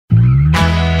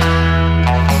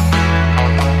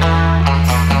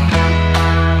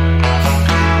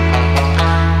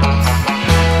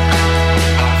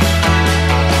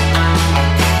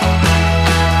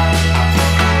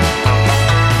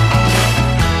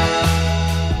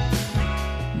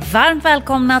Varmt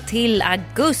välkomna till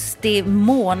augusti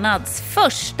månads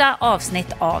första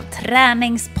avsnitt av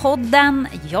Träningspodden.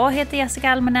 Jag heter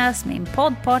Jessica Almenäs, min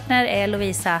poddpartner är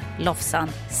Lovisa Lofsan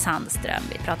Sandström.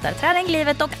 Vi pratar träning,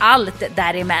 livet och allt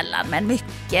däremellan, men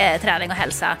mycket träning och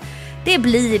hälsa. Det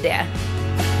blir det.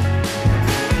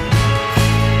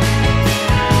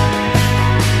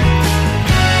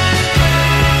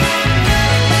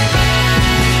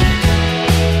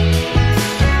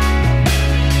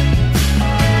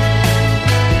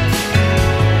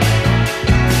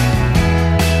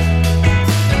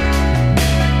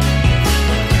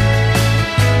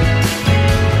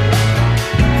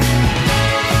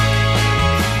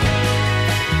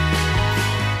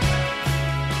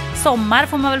 Sommar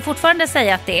får man väl fortfarande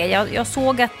säga att det är. Jag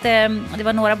såg att det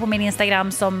var några på min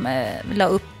Instagram som la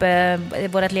upp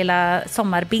vårt lilla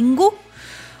sommarbingo.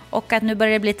 Och att nu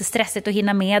börjar det bli lite stressigt att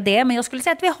hinna med det. Men jag skulle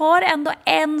säga att vi har ändå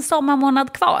en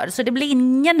sommarmånad kvar. Så det blir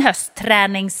ingen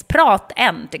höstträningsprat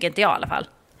än, tycker inte jag i alla fall.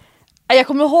 Jag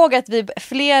kommer ihåg att vi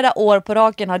flera år på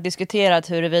raken har diskuterat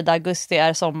huruvida augusti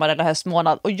är sommar- eller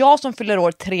höstmånad. Och jag som fyller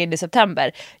år 3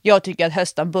 september, jag tycker att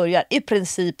hösten börjar i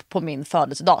princip på min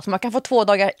födelsedag. Så man kan få 2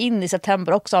 dagar in i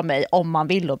september också av mig om man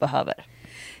vill och behöver.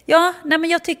 Ja, nej men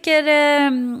jag tycker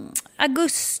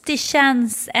augusti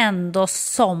känns ändå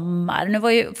sommar. Nu var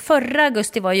ju, förra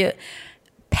augusti var ju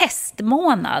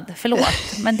pestmånad,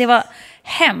 förlåt. Men det var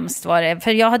hemskt var det,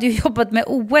 för jag hade ju jobbat med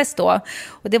OS då.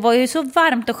 Och det var ju så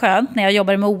varmt och skönt när jag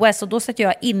jobbade med OS. Och då satt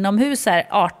jag inomhus här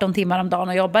 18 timmar om dagen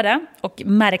och jobbade. Och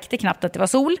märkte knappt att det var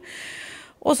sol.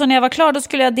 Och så när jag var klar då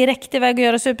skulle jag direkt iväg och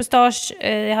göra superstage.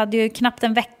 Jag hade ju knappt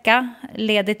en vecka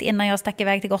ledigt innan jag stack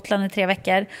iväg till Gotland i 3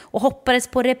 veckor. Och hoppades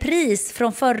på repris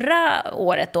från förra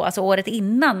året då. Alltså året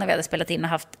innan när vi hade spelat in och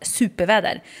haft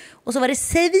superväder. Och så var det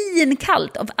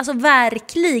svinkallt. Alltså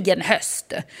verkligen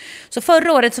höst. Så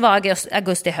förra året så var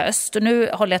augusti höst. Och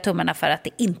nu håller jag tummarna för att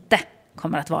det inte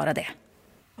kommer att vara det.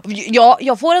 Ja,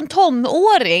 jag får en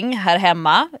tonåring här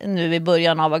hemma nu i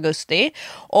början av augusti.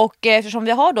 Och eftersom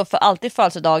vi har då alltid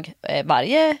födelsedag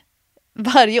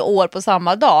varje år på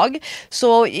samma dag.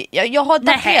 Så jag har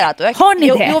daterat. Har ni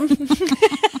det?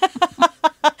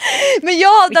 Men jag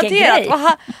har daterat och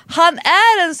han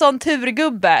är en sån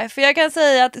turgubbe. För jag kan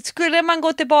säga att skulle man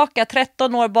gå tillbaka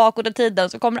 13 år bakåt i tiden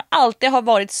så kommer det alltid ha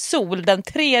varit sol den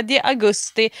 3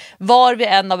 augusti var vi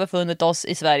än har befunnit oss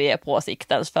i Sverige på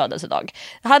Siktens födelsedag.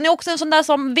 Han är också en sån där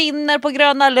som vinner på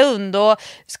Gröna Lund och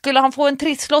skulle han få en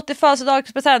trisslott i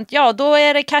födelsedagspresent, ja då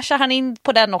cashar han in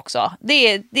på den också.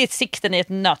 Det är Sikten i ett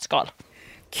nötskal.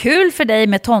 Kul för dig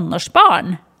med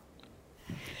tonårsbarn.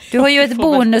 Du har ju ett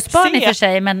bonusbarn i och för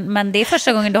sig, men det är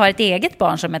första gången du har ett eget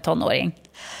barn som är tonåring.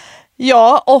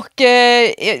 Ja, och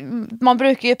man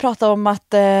brukar ju prata om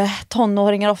att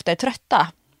tonåringar ofta är trötta.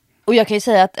 Och jag kan ju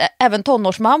säga att även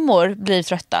tonårsmammor blir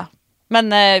trötta. Men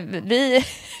vi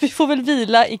får väl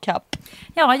vila i kapp.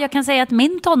 Ja, jag kan säga att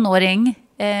min tonåring,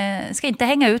 ska inte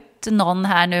hänga ut någon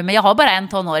här nu, men jag har bara en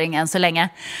tonåring än så länge.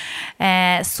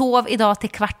 Sov idag till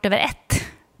 1:15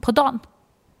 på dagen.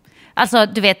 Alltså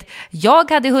du vet,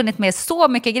 jag hade hunnit med så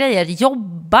mycket grejer.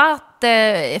 Jobbat,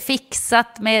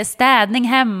 fixat med städning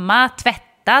hemma,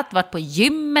 tvättat, varit på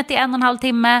gymmet i 1,5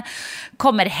 timme.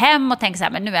 Kommer hem och tänker så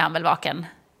här, men nu är han väl vaken.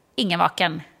 Ingen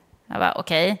vaken. Jag bara,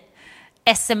 okej.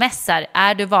 SMSar,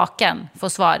 är du vaken? Får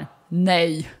svar,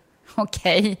 nej.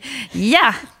 Okej,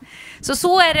 ja.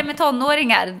 Så är det med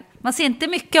tonåringar. Man ser inte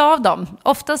mycket av dem.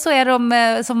 Ofta så är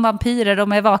de som vampyrer,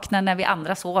 de är vakna när vi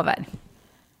andra sover.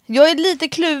 Jag är lite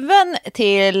kluven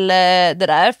till det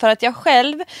där för att jag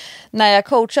själv när jag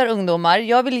coachar ungdomar,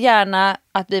 jag vill gärna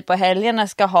att vi på helgerna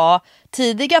ska ha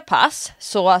tidiga pass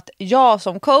så att jag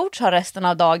som coach har resten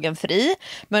av dagen fri,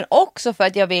 men också för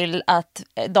att jag vill att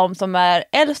de som är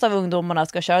äldst av ungdomarna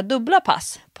ska köra dubbla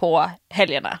pass på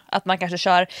helgerna. Att man kanske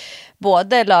kör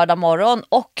både lördag morgon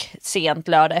och sent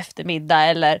lördag eftermiddag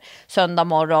eller söndag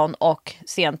morgon och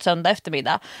sent söndag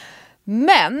eftermiddag.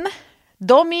 Men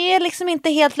de är liksom inte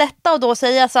helt lätta och då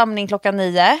säger jag samling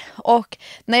 9:00. Och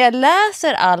när jag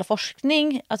läser all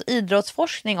forskning, alltså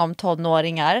idrottsforskning om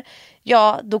tonåringar,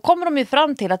 ja då kommer de ju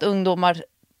fram till att ungdomar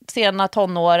sena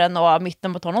tonåren och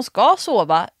mitten på tonåren ska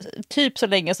sova typ så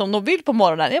länge som de vill på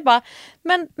morgonen. Jag bara,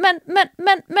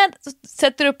 men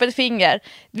sätter upp ett finger.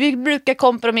 Vi brukar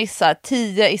kompromissa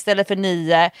 10 istället för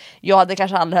 9. Jag hade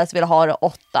kanske aldrig helst velat ha det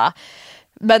 8.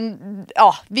 Men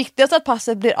ja, viktigast att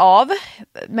passet blir av.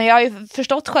 Men jag har ju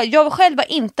förstått själv, jag själv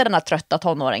var inte den här trötta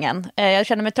tonåringen. Jag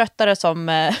känner mig tröttare som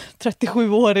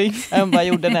 37-åring än vad jag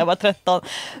gjorde när jag var 13.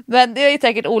 Men det är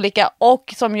säkert olika.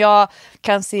 Och som jag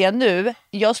kan se nu,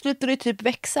 jag slutade typ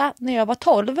växa när jag var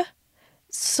 12.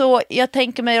 Så jag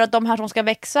tänker mig att de här som ska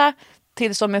växa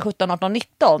till som är 17, 18,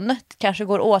 19 kanske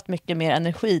går åt mycket mer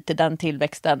energi till den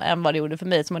tillväxten än vad det gjorde för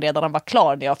mig som redan var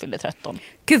klar när jag fyllde 13.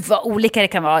 Gud vad olika det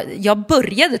kan vara. Jag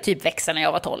började typ växa när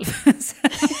jag var 12.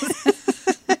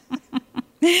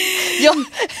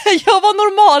 Jag var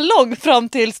normallång fram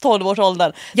till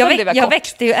 12-årsåldern. Jag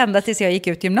växte ju ända tills jag gick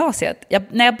ut gymnasiet.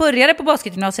 När jag började på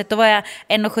basketgymnasiet då var jag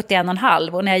 1,71,5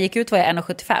 och när jag gick ut var jag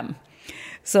 1,75.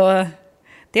 Så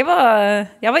det var,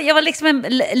 jag var liksom en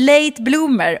late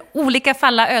bloomer. Olika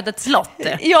falla ödets lott.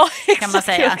 Ja, kan man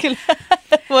säga.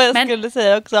 Jag skulle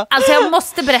säga också. Alltså jag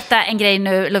måste berätta en grej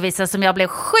nu, Lovisa, som jag blev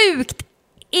sjukt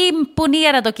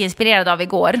imponerad och inspirerad av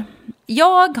igår.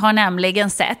 Jag har nämligen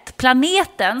sett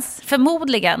planetens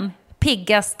förmodligen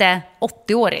piggaste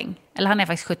 80-åring. Eller han är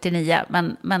faktiskt 79,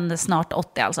 men snart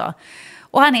 80 alltså.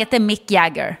 Och han heter Mick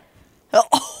Jagger.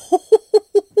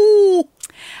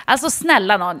 Alltså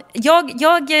snälla någon.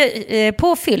 Jag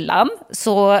på fyllan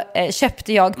så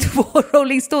köpte jag 2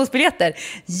 Rolling Stones-biljetter.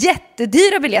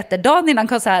 Jättedyra biljetter dagen innan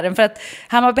konserten. För att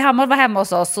Hammar var hemma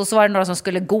hos oss och så var det några som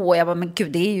skulle gå. Och jag bara, men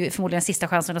gud, det är ju förmodligen sista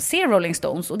chansen att se Rolling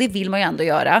Stones. Och det vill man ju ändå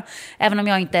göra. Även om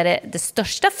jag inte är det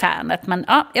största fanet. Men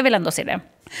ja, jag vill ändå se det.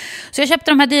 Så jag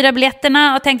köpte de här dyra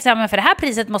biljetterna och tänkte så här, men för det här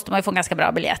priset måste man ju få en ganska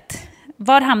bra biljett.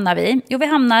 Var hamnar vi? Jo, vi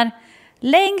hamnar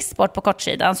längst bort på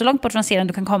kortsidan, så långt bort från scenen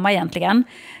du kan komma egentligen,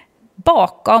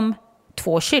 bakom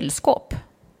 2 kylskåp.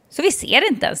 Så vi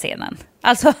ser inte den scenen.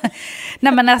 Alltså,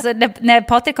 när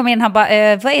Patrik kom in, han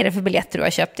bara, vad är det för biljetter du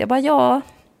har köpt? Jag bara,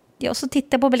 ja, så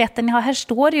tittar jag på biljetten. Ja, här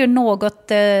står det ju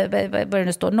något, vad det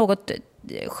nu står, något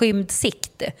skymd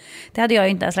sikt. Det hade jag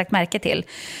ju inte ens lagt märke till.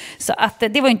 Så att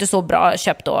det var ju inte så bra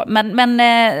köpt då. Men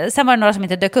sen var det några som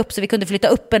inte dök upp, så vi kunde flytta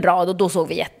upp en rad och då såg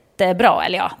vi jättebra.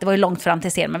 Eller ja, det var ju långt fram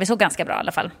till scenen, men vi såg ganska bra i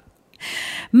alla fall.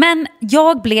 Men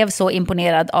jag blev så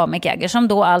imponerad av Mick Jagger, som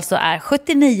då alltså är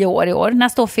 79 år i år.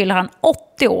 Nästa år fyller han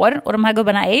 80 år. Och de här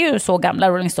gubbarna är ju så gamla,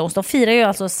 Rolling Stones. De firar ju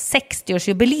alltså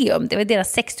 60-årsjubileum. Det var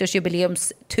deras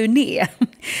 60-årsjubileumsturné.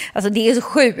 Alltså det är så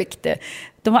sjukt.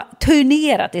 De har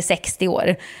turnerat i 60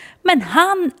 år. Men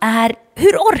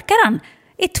hur orkar han?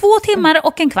 I 2 timmar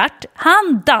och en kvart.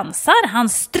 Han dansar, han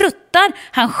struttar,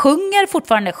 han sjunger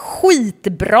fortfarande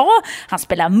skitbra. Han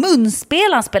spelar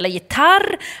munspel, han spelar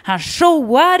gitarr, han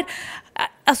showar.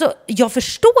 Alltså, jag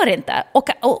förstår inte.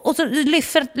 Och så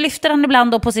lyfter han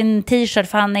ibland då på sin t-shirt,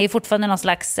 för han är ju fortfarande någon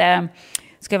slags...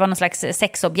 ska vara någon slags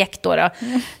sexobjekt då.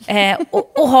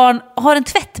 Och har en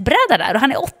tvättbräda där. Och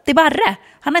han är 80 barre.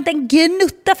 Han har inte en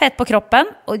gnutta fett på kroppen.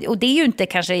 Och det är ju inte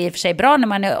kanske i och för sig bra när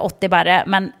man är 80 barre.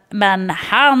 Men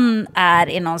han är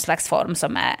i någon slags form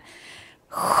som är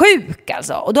sjuk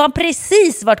alltså. Och då har han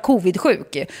precis varit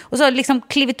covid-sjuk. Och så har liksom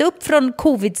klivit upp från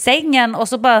covid-sängen och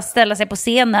så bara ställa sig på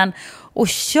scenen och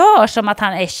kör som att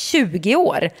han är 20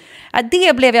 år. Ja,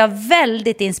 det blev jag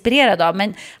väldigt inspirerad av.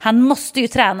 Men han måste ju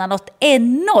träna något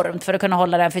enormt för att kunna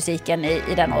hålla den fysiken i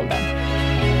den åldern.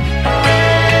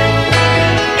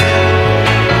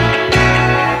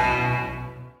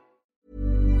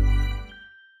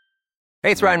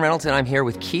 Hey, it's Ryan Reynolds, and I'm here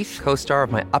with Keith, co-star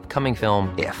of my upcoming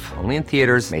film, If, only in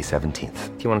theaters May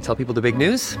 17th. Do you want to tell people the big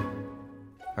news?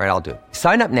 All right, I'll do it.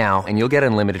 Sign up now and you'll get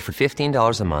unlimited for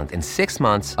 $15 a month and 6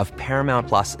 months of Paramount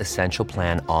Plus Essential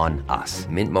Plan on us.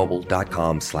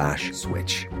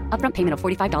 MintMobile.com/switch. Upfront payment of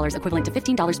 $45 equivalent to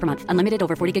 $15 per month. Unlimited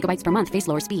over 40 gigabytes per month. Face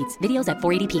lower speeds. Videos at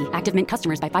 480p. Active Mint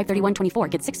customers by 531.24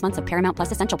 get 6 months of Paramount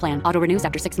Plus Essential Plan. Auto renews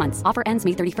after 6 months. Offer ends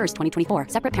May 31st, 2024.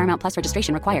 Separate Paramount Plus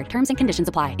registration required. Terms and conditions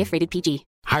apply if rated PG.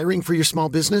 Hiring for your small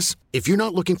business? If you're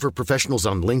not looking for professionals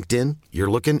on LinkedIn,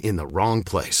 you're looking in the wrong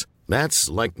place. That's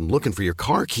like looking for your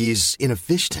car keys in a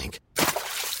fish tank.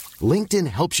 LinkedIn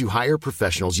helps you hire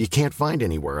professionals you can't find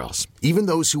anywhere else, even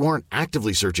those who aren't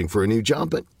actively searching for a new job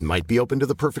but might be open to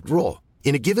the perfect role.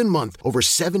 In a given month, over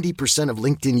 70% of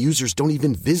LinkedIn users don't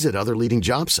even visit other leading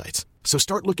job sites. So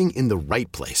start looking in the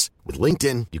right place. With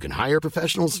LinkedIn, you can hire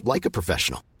professionals like a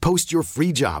professional. Post your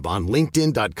free job on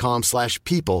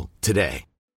linkedin.com/people today.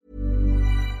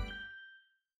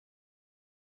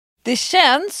 Det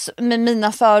känns med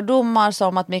mina fördomar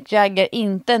som att Mick Jagger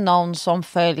inte är någon som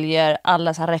följer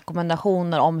alla så här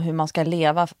rekommendationer om hur man ska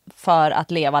leva för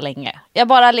att leva länge. Jag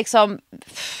bara liksom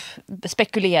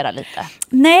spekulerar lite.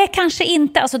 Nej, kanske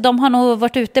inte. Alltså, de har nog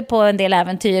varit ute på en del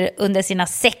äventyr under sina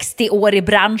 60 år i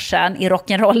branschen, i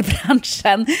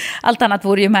rock'n'roll-branschen. Allt annat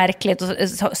vore ju märkligt. Och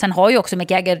sen har ju också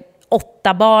Mick Jagger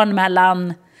 8 barn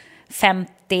mellan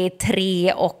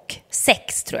 53 och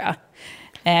 6 tror jag.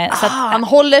 Så att, han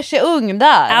håller sig ung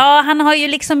där. Ja, han har ju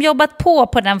liksom jobbat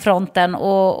på den fronten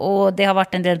och det har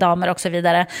varit en del damer och så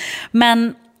vidare.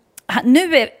 Men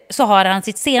så har han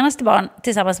sitt senaste barn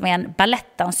tillsammans med en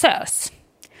ballettdansös.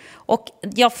 Och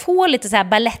jag får lite så här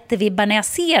ballettvibbar när jag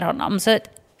ser honom. Så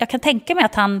jag kan tänka mig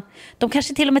att de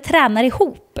kanske till och med tränar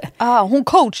ihop. Hon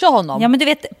coachar honom. Ja, men du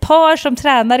vet, par som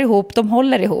tränar ihop, de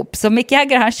håller ihop. Så Mick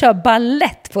Jagger, han kör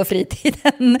ballett på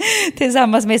fritiden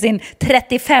tillsammans med sin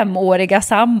 35-åriga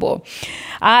sambo.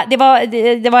 Det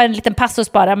var en liten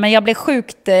passus bara, men jag blev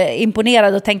sjukt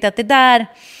imponerad och tänkte att det där,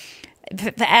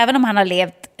 för även om han har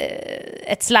levt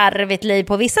ett slarvigt liv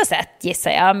på vissa sätt,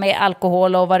 gissar jag, med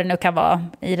alkohol och vad det nu kan vara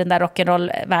i den där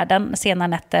rock'n'roll-världen, sena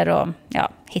nätter och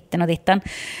hitten och ditten,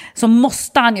 så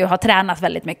måste han ju ha tränat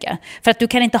väldigt mycket. För att du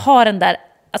kan inte ha den där,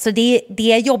 alltså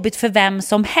det är jobbigt för vem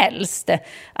som helst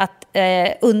att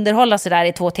underhålla sig där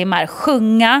i 2 timmar,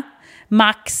 sjunga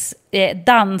max,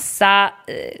 dansa,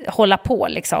 hålla på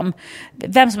liksom.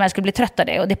 Vem som helst skulle bli trött av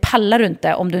det, och det pallar du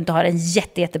inte om du inte har en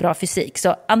jättebra fysik.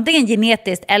 Så antingen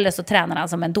genetiskt eller så tränar han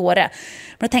som en dåre.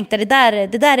 Men jag tänkte, det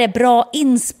där är bra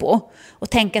inspo, och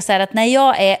tänka så här att när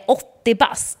jag är 80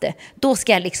 bast, då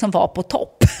ska jag liksom vara på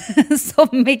topp som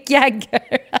Mick Jagger.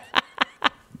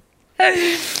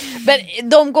 Men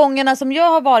de gångerna som jag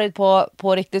har varit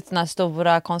på riktigt såna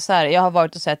stora konserter, jag har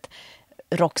varit och sett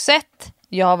Roxette,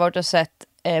 jag har varit och sett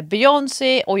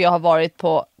Beyoncé, och jag har varit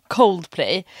på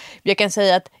Coldplay. Jag kan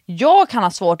säga att jag kan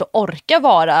ha svårt att orka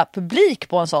vara publik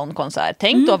på en sån konsert.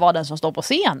 Tänk då vara den som står på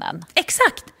scenen.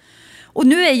 Exakt. Och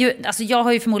nu är ju, alltså jag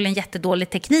har ju förmodligen jättedålig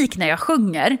teknik när jag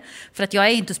sjunger, för att jag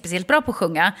är inte speciellt bra på att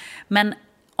sjunga. Men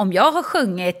om jag har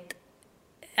sjungit,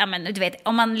 du vet,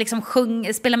 om man liksom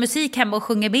spelar musik hemma och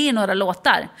sjunger med i några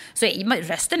låtar, så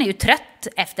rösten är ju trött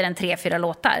efter 3-4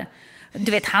 låtar.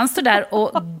 Du vet, han står där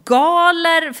och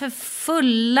galer för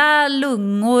fulla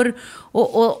lungor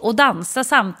och dansar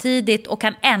samtidigt och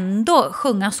kan ändå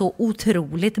sjunga så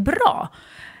otroligt bra.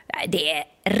 Det är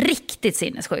riktigt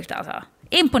sinnessjukt alltså.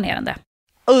 Imponerande.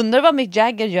 Undrar vad Mick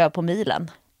Jagger gör på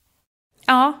milen.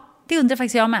 Ja, det undrar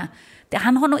faktiskt jag med.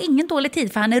 Han har nog ingen dålig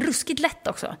tid, för han är ruskigt lätt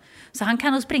också. Så han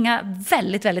kan nog springa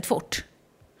väldigt, väldigt fort.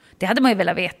 Det hade man ju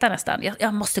velat veta nästan.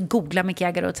 Jag måste googla Mick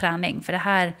Jagger och träning, för det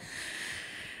här...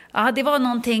 Ja, det var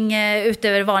någonting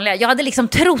utöver det vanliga. Jag hade liksom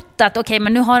trott att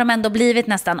men nu har de ändå blivit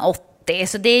nästan 80,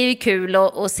 så det är ju kul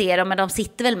att se dem, men de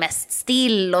sitter väl mest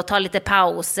still och tar lite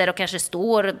pauser och kanske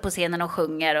står på scenen och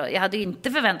sjunger. Och jag hade ju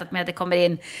inte förväntat mig att det kommer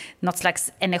in något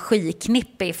slags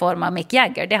energiknippe i form av Mick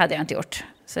Jagger. Det hade jag inte gjort.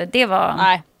 Så det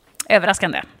var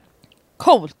överraskande.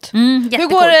 Coolt. Hur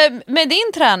går det med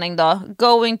din träning då?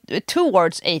 Going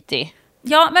towards 80?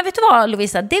 Ja, men vet du vad,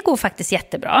 Lovisa? Det går faktiskt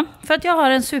jättebra. För att jag har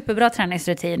en superbra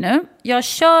träningsrutin nu. Jag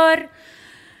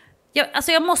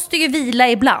måste ju vila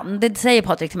ibland. Det säger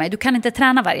Patrik till mig. Du kan inte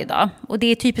träna varje dag. Och det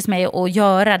är typiskt mig att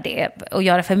göra det. Och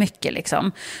göra för mycket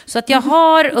liksom. Så att jag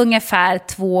har ungefär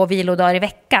 2 vilodagar i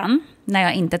veckan när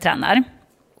jag inte tränar.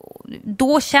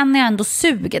 Då känner jag ändå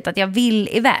suget att jag vill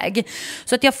iväg.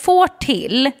 Så att jag får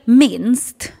till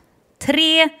minst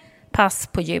 3 pass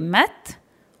på gymmet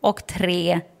och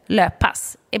 3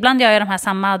 löppass. Ibland gör jag de här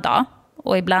samma dag,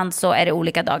 och ibland så är det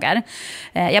olika dagar.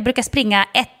 Jag brukar springa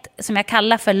ett som jag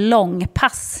kallar för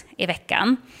långpass i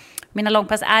veckan. Mina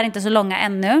långpass är inte så långa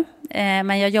ännu,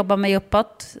 men jag jobbar mig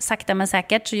uppåt sakta men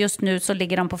säkert. Så just nu så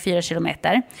ligger de på 4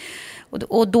 kilometer.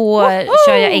 Och då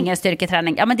kör jag ingen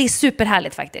styrketräning. Ja, men det är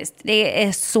superhärligt faktiskt. Det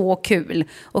är så kul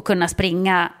att kunna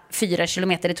springa 4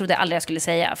 kilometer. Det trodde jag aldrig jag skulle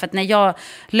säga. För att när jag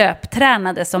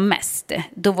löptränade som mest,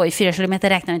 då var ju 4 kilometer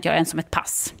räknade inte jag ens som ett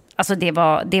pass. Alltså det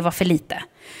var för lite.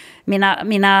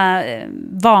 Mina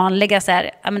vanliga så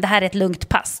här, men det här är ett lugnt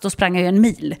pass. Då sprang jag ju 1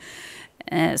 mil.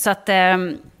 Så att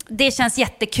det känns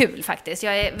jättekul faktiskt.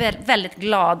 Jag är väldigt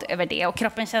glad över det. Och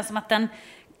kroppen känns som att den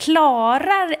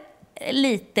klarar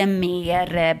lite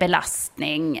mer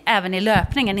belastning även i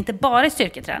löpningen, inte bara i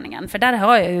styrketräningen, för där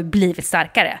har jag ju blivit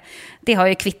starkare. Det har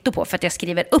jag kvitto på, för att jag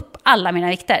skriver upp alla mina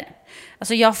vikter.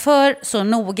 Alltså jag för så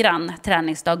noggrann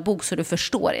träningsdagbok så du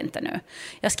förstår inte nu.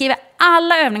 Jag skriver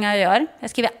alla övningar jag gör, jag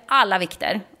skriver alla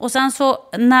vikter, och sen så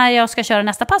när jag ska köra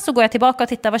nästa pass så går jag tillbaka och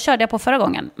tittar, vad körde jag på förra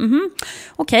gången?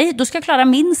 Okej, då ska jag klara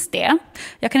minst det.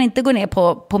 Jag kan inte gå ner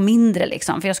på mindre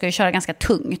liksom, för jag ska ju köra ganska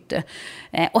tungt,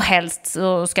 och helst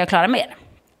så ska jag klara mer.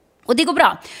 Och det går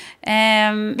bra.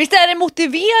 Visst är det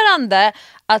motiverande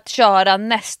att köra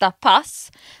nästa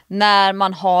pass när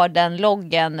man har den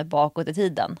loggen bakåt i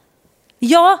tiden?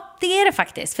 Ja, det är det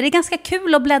faktiskt. För det är ganska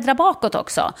kul att bläddra bakåt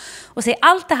också. Och se,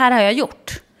 allt det här har jag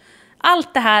gjort.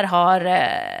 Allt det här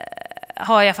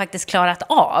har jag faktiskt klarat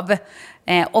av.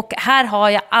 Och här har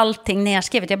jag allting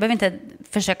nedskrivet. Jag behöver inte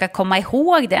försöka komma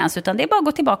ihåg det ens, utan det är bara att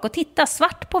gå tillbaka och titta.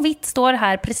 Svart på vitt står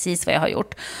här precis vad jag har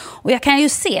gjort. Och jag kan ju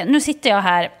se, nu sitter jag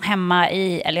här hemma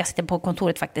eller jag sitter på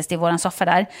kontoret faktiskt, i våran soffa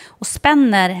där, och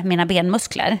spänner mina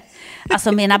benmuskler.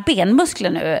 Alltså mina benmuskler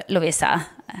nu, Lovisa,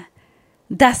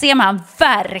 Där ser man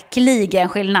verkligen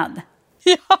skillnad.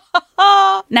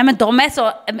 Nej, men de är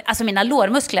så, alltså mina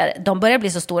lårmuskler, de börjar bli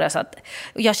så stora så att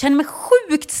jag känner mig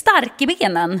sjukt stark i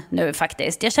benen nu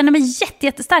faktiskt. Jag känner mig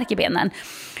jättestark i benen.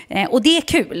 Och det är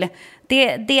kul.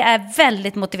 Det är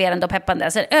väldigt motiverande och peppande.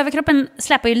 Alltså, överkroppen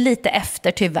släpper ju lite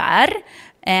efter tyvärr.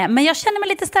 Men jag känner mig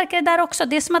lite starkare där också.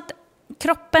 Det är som att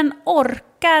kroppen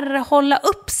orkar hålla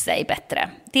upp sig bättre.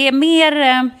 Det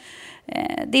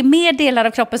är mer delar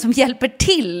av kroppen som hjälper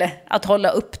till att hålla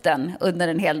upp den under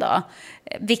en hel dag.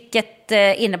 Vilket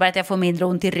innebär att jag får mindre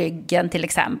ont i ryggen till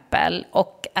exempel.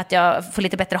 Och att jag får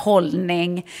lite bättre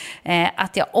hållning.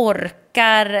 Att jag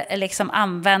orkar liksom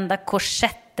använda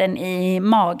korsetten i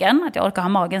magen. Att jag orkar ha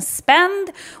magen spänd.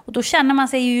 Och då känner man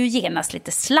sig ju genast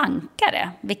lite slankare.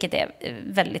 Vilket är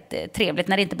väldigt trevligt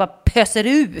när det inte bara pöser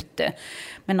ut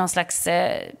med någon slags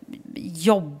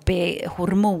jobbig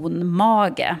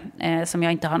hormonmage som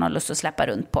jag inte har någon lust att släppa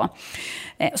runt på.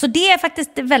 Så det är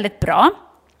faktiskt väldigt bra.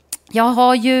 Jag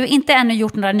har ju inte ännu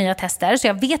gjort några nya tester så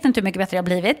jag vet inte hur mycket bättre jag har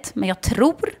blivit. Men jag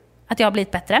tror att jag har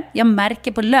blivit bättre. Jag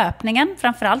märker på löpningen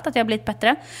framförallt att jag har blivit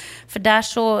bättre. För där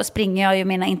så springer jag ju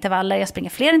mina intervaller. Jag springer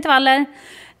fler intervaller.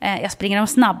 Jag springer dem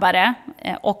snabbare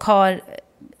och har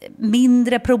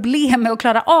mindre problem med att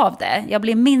klara av det. Jag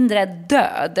blir mindre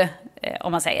död,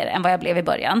 om man säger, än vad jag blev i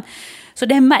början. Så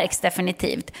det märks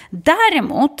definitivt.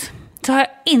 Däremot så har jag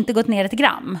inte gått ner ett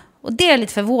gram. Och det är jag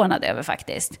lite förvånad över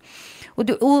faktiskt.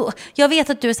 Och jag vet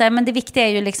att du säger, men det viktiga är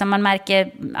ju liksom man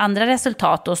märker andra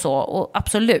resultat och så, och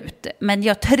absolut. Men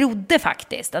jag trodde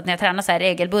faktiskt att när jag tränar så här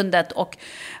regelbundet och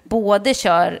både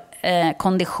kör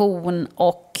kondition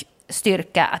och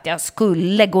styrka att jag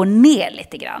skulle gå ner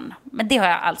lite grann. Men det har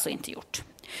jag alltså inte gjort.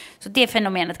 Så det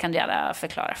fenomenet kan du gärna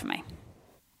förklara för mig.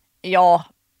 Ja,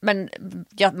 men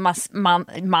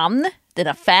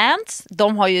dina fans,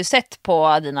 de har ju sett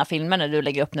på dina filmer när du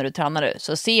lägger upp när du tränar,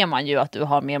 så ser man ju att du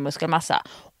har mer muskelmassa.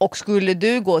 Och skulle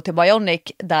du gå till Bionic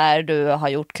där du har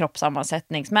gjort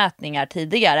kroppssammansättningsmätningar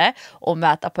tidigare och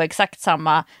mäta på exakt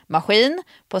samma maskin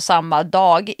på samma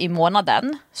dag i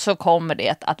månaden, så kommer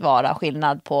det att vara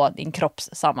skillnad på din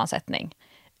kroppssammansättning.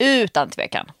 Utan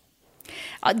tvekan.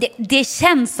 Ja, det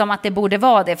känns som att det borde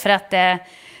vara det, för att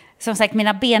som sagt,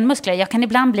 mina benmuskler, jag kan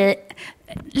ibland bli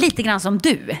lite grann som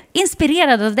du.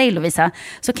 Inspirerad av dig, Lovisa,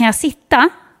 så kan jag sitta,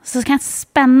 så kan jag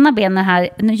spänna benen här,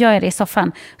 nu gör jag det i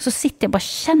soffan, så sitter jag bara och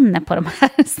känner på de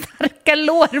här starka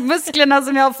lårmusklerna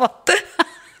som jag har fått.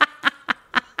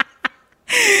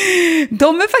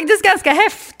 De är faktiskt ganska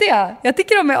häftiga. Jag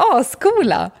tycker de är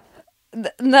ascoola.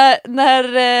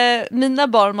 När mina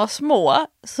barn var små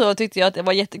så tyckte jag att det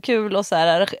var jättekul att så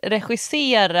här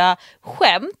regissera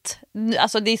skämt.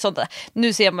 Alltså det är sånt,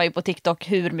 nu ser man ju på TikTok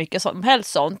hur mycket som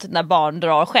helst sånt när barn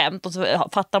drar skämt, och så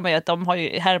fattar man ju att de har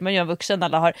ju härmen ju en vuxen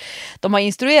eller de har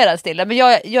instruerats till det. Men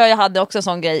jag hade också en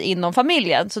sån grej inom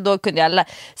familjen, så då kunde jag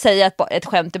säga ett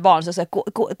skämt till barn, så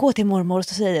gå till mormor och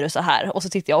så säger du så här, och så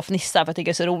tittar jag och fnissar för jag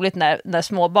tycker det är så roligt när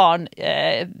små barn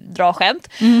drar skämt.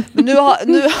 Men nu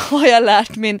har jag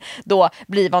lärt min då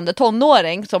blivande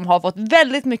tonåring som har fått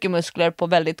väldigt mycket muskler på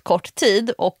väldigt kort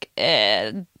tid, och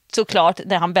såklart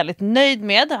det är han väldigt nöjd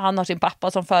med. Han har sin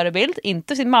pappa som förebild,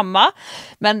 inte sin mamma,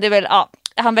 men det är väl, ja,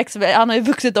 han har ju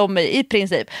vuxit om mig i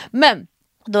princip. Men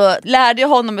då lärde jag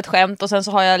honom ett skämt, och sen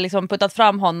så har jag liksom puttat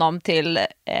fram honom till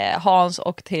Hans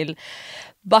och till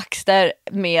Baxter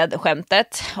med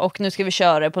skämtet, och nu ska vi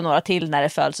köra det på några till när det är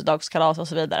födelsedagskalas och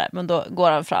så vidare. Men då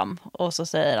går han fram och så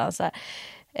säger han så här: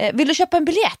 vill du köpa en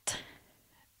biljett?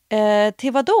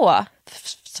 Till vad då?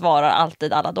 Svarar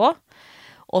alltid alla då.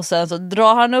 Och sen så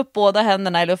drar han upp båda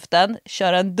händerna i luften,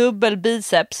 kör en dubbel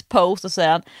biceps pose och säger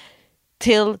han: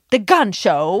 till the gun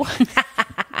show.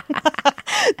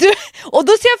 Och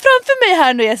då ser jag framför mig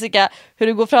här nu, Jessica, hur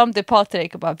du går fram till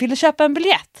Patrik och bara: vill du köpa en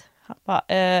biljett? Han bara,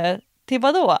 till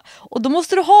vad då? Och då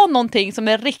måste du ha någonting som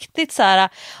är riktigt så här: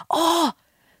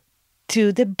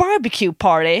 to the barbecue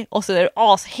party, och så är det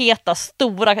asheta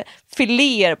stora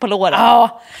filéer på låren.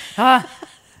 Ja,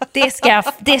 det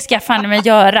ska jag fan med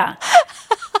göra.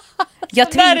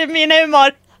 Det där är min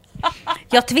humor.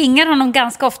 Jag tvingar honom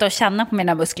ganska ofta att känna på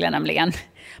mina muskler nämligen.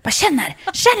 Bara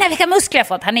känner vilka muskler jag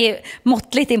fått. Han är ju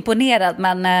måttligt imponerad,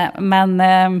 men han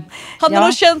har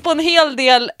nog känt på en hel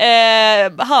del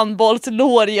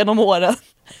handbollslår genom åren.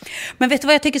 Men vet du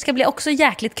vad jag tycker ska bli också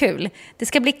jäkligt kul? Det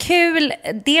ska bli kul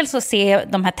dels att se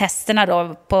de här testerna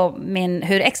då på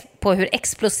hur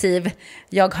explosiv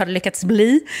jag har lyckats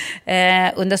bli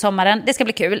under sommaren. Det ska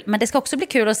bli kul, men det ska också bli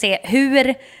kul att se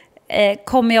hur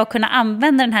kommer jag kunna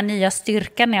använda den här nya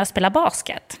styrkan när jag spelar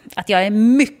basket. Att jag är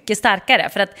mycket starkare,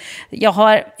 för att jag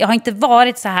har inte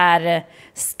varit så här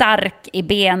stark i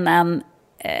benen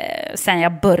sen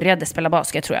jag började spela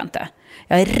basket, tror jag inte.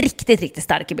 Jag är riktigt, riktigt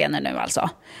stark i benen nu alltså.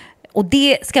 Och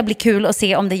det ska bli kul att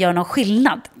se om det gör någon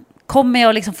skillnad. Kommer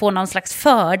jag liksom få någon slags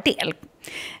fördel?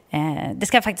 Det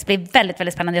ska faktiskt bli väldigt,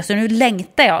 väldigt spännande. Så nu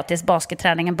längtar jag tills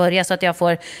basketträningen börjar så att jag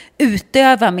får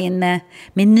utöva min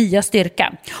nya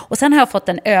styrka. Och sen har jag fått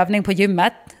en övning på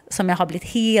gymmet som jag har blivit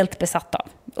helt besatt av.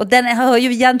 Och den hör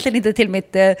ju egentligen inte till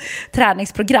mitt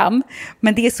träningsprogram.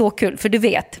 Men det är så kul, för du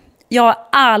vet, jag har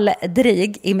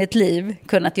aldrig i mitt liv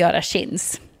kunnat göra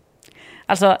chins.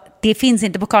 Alltså, det finns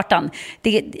inte på kartan.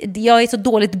 Jag är så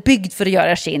dåligt byggd för att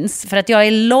göra chins. För att jag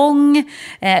är lång,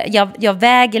 jag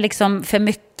väger liksom för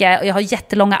mycket och jag har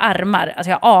jättelånga armar. Alltså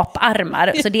jag har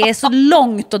aparmar. Så det är så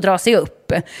långt att dra sig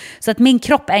upp. Så att min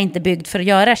kropp är inte byggd för att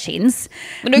göra chins.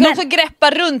 Men du kan också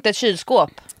greppa runt ett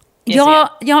kylskåp.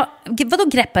 Vadå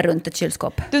greppa runt ett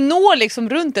kylskåp? Du når liksom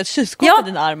runt ett kylskåp med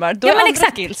dina armar. Då är andra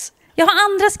exakt. Skills. Jag har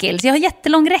andra skills. Jag har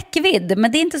jättelång räckvidd.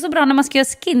 Men det är inte så bra när man ska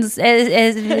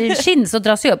göra chins och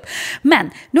dra sig upp.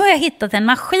 Men nu har jag hittat en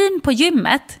maskin på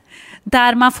gymmet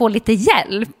där man får lite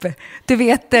hjälp. Du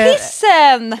vet...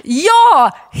 Hissen!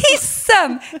 Ja,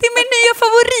 hissen! Det är min nya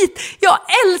favorit. Jag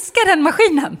älskar den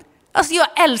maskinen. Alltså jag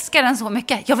älskar den så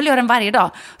mycket. Jag vill göra den varje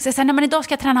dag. Så jag säger, nej men idag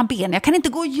ska jag träna ben. Jag kan inte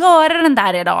gå och göra den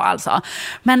där idag alltså.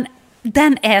 Men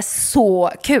den är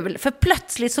så kul. För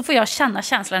plötsligt så får jag känna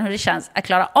känslan hur det känns att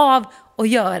klara av att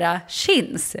göra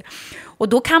chins. Och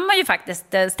då kan man ju faktiskt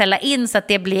ställa in så att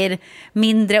det blir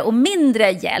mindre och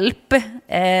mindre hjälp.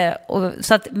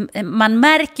 Så att man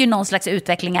märker ju någon slags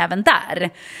utveckling även där.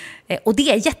 Och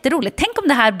det är jätteroligt. Tänk om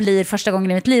det här blir första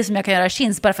gången i mitt liv som jag kan göra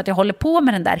chins bara för att jag håller på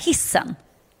med den där hissen.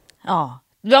 Ja,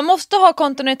 jag måste ha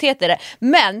kontinuitet i det.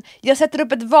 Men jag sätter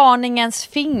upp ett varningens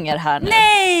finger här nu.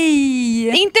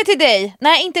 Nej! Inte till dig.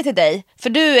 Nej, inte till dig. För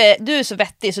du är så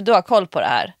vettig så du har koll på det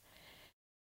här.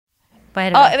 Vad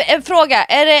är det? En fråga.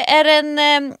 Är det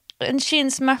en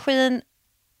chinsmaskin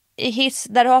i hiss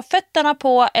där du har fötterna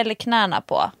på eller knäna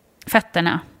på?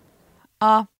 Fötterna.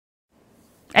 Ja.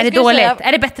 Är det dåligt?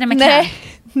 Är det bättre med knä?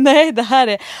 Nej, det här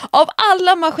är... Av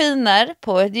alla maskiner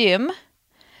på ett gym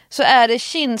så är det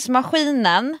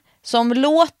chinsmaskinen som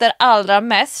låter allra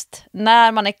mest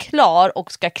när man är klar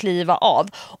och ska kliva av.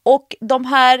 Och de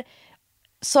här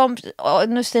som,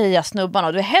 nu säger jag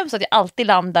snubbarna, det är hemskt att jag alltid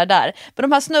landar där. Men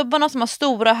de här snubbarna som har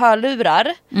stora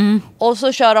hörlurar och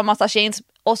så kör de massa chins.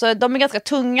 Och så, de är ganska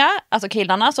tunga, alltså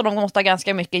killarna, så de måste ha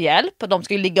ganska mycket hjälp. De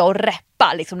ska ju ligga och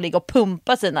reppa, liksom ligga och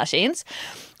pumpa sina chins.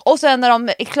 Och sen när de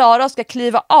är klara och ska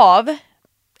kliva av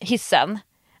hissen,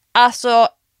 alltså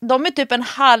de är typ en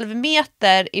halv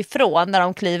meter ifrån när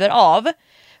de kliver av.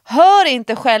 Hör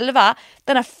inte själva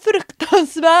den här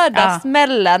fruktansvärda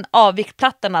smällen av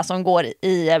viktplattorna som går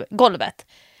i golvet.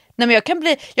 Nej, men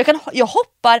jag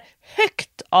hoppar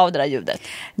högt av det där ljudet.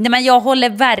 Nej, men jag håller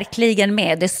verkligen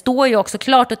med. Det står ju också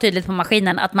klart och tydligt på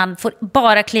maskinen att man får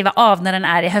bara kliva av när den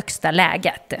är i högsta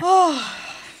läget.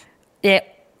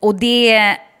 Och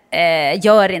det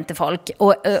gör inte folk.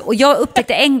 Och jag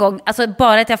upptäckte en gång, alltså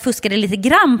bara att jag fuskade lite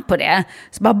grann på det,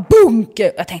 så bara bunk!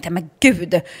 Jag tänkte, men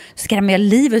gud, skrämmer jag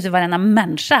livet ur varenda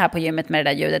människa här på gymmet med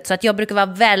det där ljudet. Så att jag brukar vara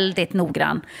väldigt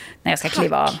noggrann när jag ska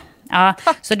kliva av. Ja,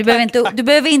 så du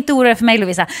behöver inte oroa dig för mig,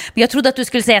 Lovisa. Men jag trodde att du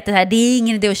skulle säga att det är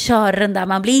ingen idé att köra den där.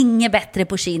 Man blir inget bättre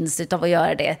på chins utav att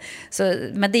göra det. Så,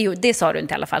 men det sa du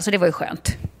inte i alla fall, så det var ju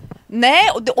skönt. Nej,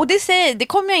 och det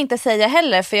kommer jag inte säga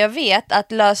heller, för jag vet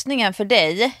att lösningen för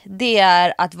dig, det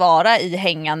är att vara i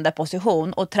hängande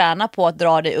position och träna på att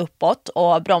dra dig uppåt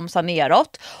och bromsa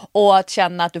neråt och att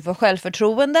känna att du får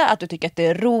självförtroende, att du tycker att det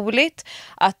är roligt,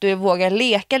 att du vågar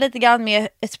leka lite grann med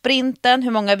sprinten,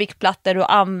 hur många viktplattor du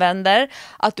använder,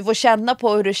 att du får känna på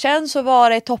hur det känns att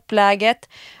vara i toppläget.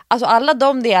 Alltså alla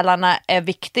de delarna är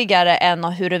viktigare än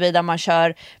huruvida man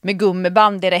kör med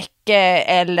gummiband i räcke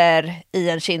eller i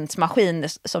en chinsmaskin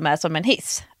som är som en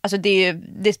hiss. Alltså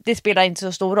det spelar inte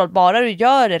så stor roll, bara du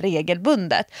gör det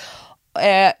regelbundet.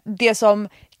 Det som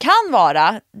kan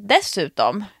vara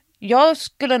dessutom, jag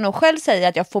skulle nog själv säga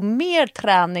att jag får mer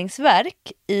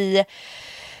träningsverk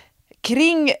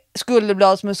kring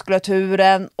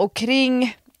skulderbladsmuskulaturen och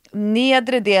kring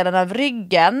nedre delen av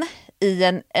ryggen i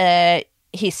en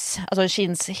hiss, alltså en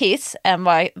chinshiss, än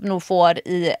vad jag nog får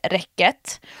i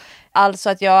räcket. Alltså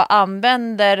att jag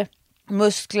använder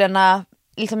musklerna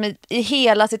liksom i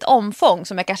hela sitt omfång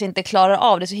som jag kanske inte klarar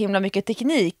av. Det är så himla mycket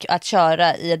teknik att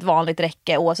köra i ett vanligt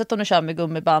räcke, oavsett om du kör med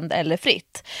gummiband eller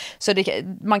fritt. Så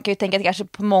man kan ju tänka att det kanske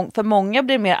för många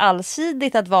blir mer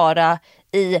allsidigt att vara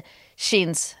i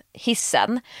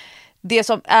chinshissen. Det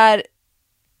som är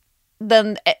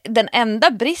den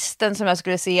enda bristen som jag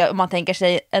skulle se om man tänker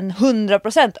sig en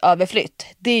 100% överflytt,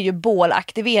 det är ju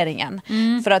bålaktiveringen.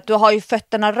 För att du har ju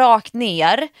fötterna rakt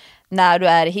ner när du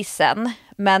är i hissen.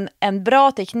 Men en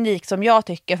bra teknik som jag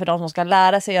tycker för de som ska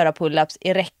lära sig göra pull-ups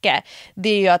i räcke, det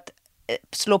är ju att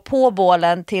slå på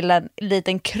bålen till en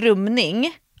liten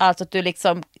krumning. Alltså att du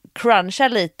liksom crunchar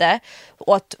lite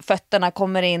och att fötterna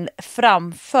kommer in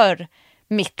framför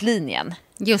mittlinjen.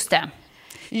 Just det.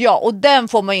 Ja, och den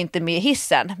får man ju inte med i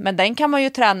hissen. Men den kan man ju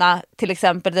träna, till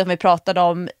exempel det vi pratade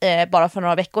om bara för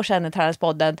några veckor sedan i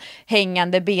Tränarspodden,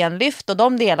 hängande benlyft. Och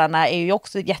de delarna är ju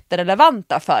också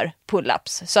jätterelevanta för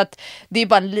pull-ups. Så att det är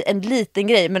bara en liten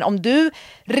grej. Men om du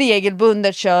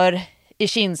regelbundet kör i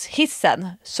kinshissen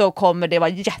så kommer det vara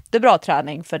jättebra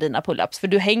träning för dina pull-ups. För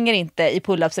du hänger inte i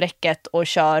pull-ups-räcket och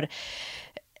kör...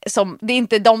 det är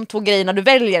inte de två grejerna du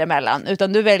väljer emellan,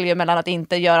 utan du väljer mellan att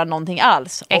inte göra någonting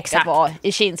alls och Exakt. att vara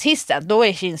i kinshissen. Då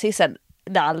är kinshissen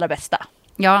det allra bästa.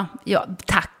 Ja,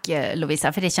 tack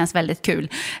Lovisa, för det känns väldigt kul.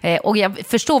 Och jag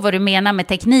förstår vad du menar med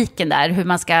tekniken där,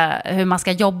 hur man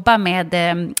ska jobba med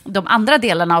de andra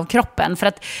delarna av kroppen. För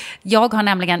att jag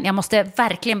måste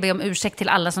verkligen be om ursäkt till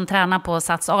alla som tränar på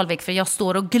Sats Alvik, för jag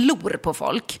står och glor på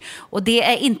folk. Och det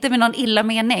är inte med någon illa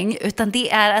mening, utan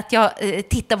det är att jag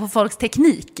tittar på folks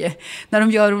teknik när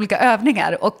de gör olika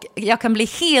övningar. Och jag kan bli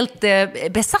helt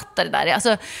besatt av det där.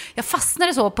 Alltså, jag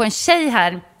fastnade så på en tjej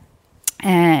här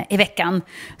i veckan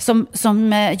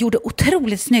som gjorde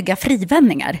otroligt snygga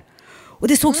frivändningar. Och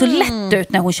det såg så lätt ut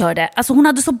när hon körde. Alltså hon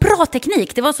hade så bra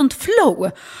teknik. Det var sånt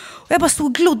flow. Och jag bara stod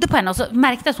och glodde på henne. Och så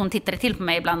märkte att hon tittade till på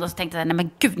mig ibland. Och så tänkte jag, nej men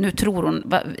gud, nu tror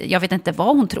hon... Jag vet inte vad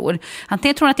hon tror.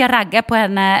 Antingen tror hon att jag raggar på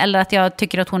henne. Eller att jag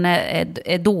tycker att hon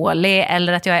är dålig.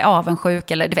 Eller att jag är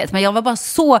avundsjuk. Eller, du vet. Men jag var bara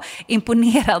så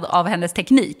imponerad av hennes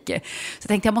teknik. Så jag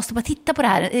tänkte, jag måste bara titta på det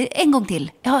här. En gång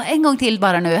till. Ja, en gång till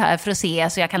bara nu här för att se.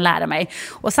 Så jag kan lära mig.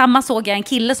 Och samma såg jag en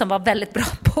kille som var väldigt bra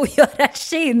på att göra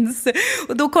chins.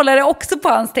 Och då kollade jag också på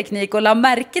hans teknik. Och la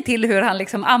märke till hur han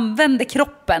liksom använde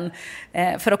kroppen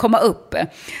för att komma upp.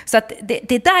 Så att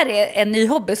det där är en ny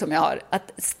hobby som jag har.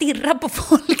 Att stirra på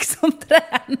folk som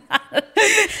tränar.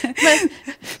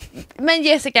 Men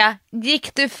Jessica,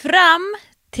 gick du fram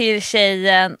till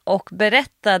tjejen och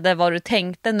berättade vad du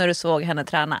tänkte när du såg henne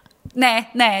träna?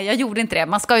 Nej, jag gjorde inte det.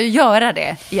 Man ska ju göra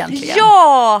det egentligen.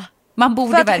 Ja! Man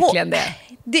borde verkligen det.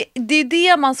 Det är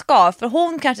det man ska, för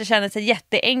hon kanske känner sig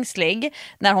jätteängslig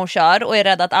när hon kör och är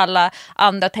rädd att alla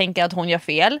andra tänker att hon gör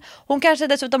fel. Hon kanske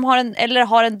dessutom har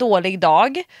en dålig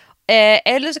dag.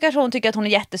 Eller så kanske hon tycker att hon är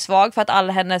jättesvag för att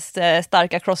alla hennes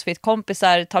starka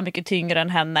crossfit-kompisar tar mycket tyngre än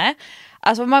henne.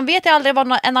 Alltså man vet ju aldrig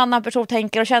vad en annan person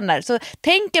tänker och känner. Så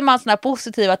tänker man såna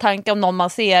positiva tankar om någon man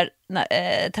ser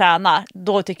träna,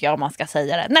 då tycker jag man ska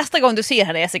säga det. Nästa gång du ser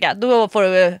henne, Jessica, då får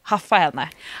du haffa henne.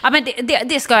 Ja, men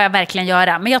det ska jag verkligen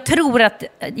göra. Men jag tror att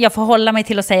jag får hålla mig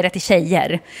till att säga det till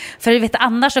tjejer. För du vet,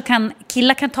 annars så kan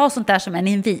killar kan ta sånt där som en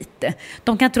invit.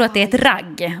 De kan tro att det är ett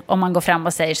ragg om man går fram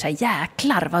och säger så här: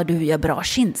 jäklar vad du gör bra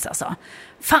chins alltså.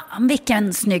 Fan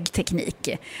vilken snygg teknik.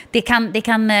 Det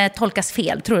kan tolkas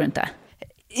fel, tror du inte?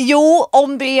 Jo,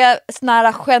 om det är såna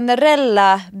här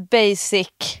generella basic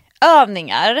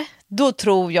övningar, då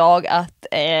tror jag att,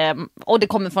 och det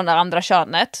kommer från det andra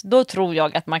könet, då tror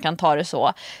jag att man kan ta det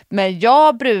så. Men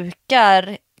jag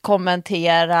brukar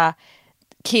kommentera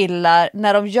killar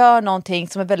när de gör någonting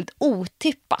som är väldigt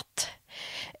otippat.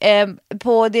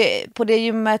 På det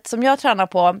gymmet som jag tränar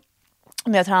på,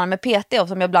 när jag tränar med PT och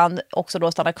som jag ibland också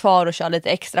då stannar kvar och kör lite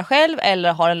extra själv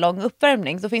eller har en lång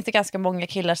uppvärmning, så finns det ganska många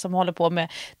killar som håller på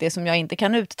med det som jag inte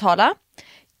kan uttala.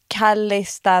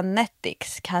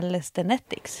 Calisthenics.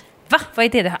 Va? Vad är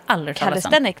det? Det har jag aldrig talat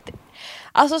om.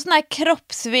 Alltså såna här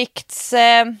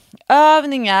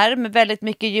kroppsviktsövningar med väldigt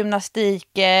mycket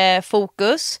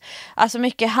gymnastikfokus. Alltså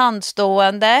mycket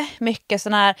handstående, mycket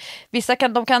såna här, vissa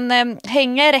kan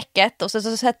hänga i räcket och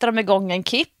så sätter de igång en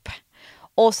kipp.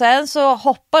 Och sen så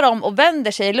hoppar de och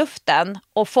vänder sig i luften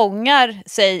och fångar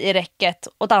sig i räcket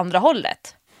åt andra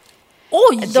hållet.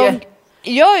 Oj!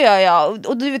 Ja.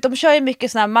 Och du vet, de kör ju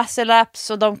mycket såna här muscle ups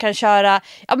och de kan köra...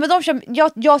 Ja, men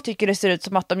jag tycker det ser ut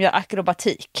som att de gör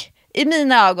akrobatik. I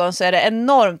mina ögon så är det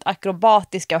enormt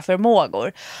akrobatiska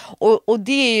förmågor. Och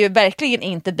det är ju verkligen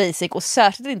inte basic och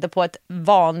särskilt inte på ett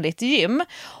vanligt gym.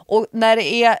 Och när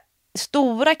det är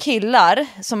stora killar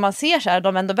som man ser så här,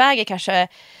 de ändå väger kanske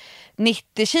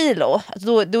 90 kilo,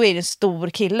 då är det en stor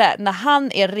kille. När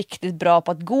han är riktigt bra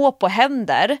på att gå på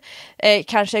händer,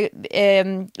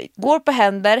 går på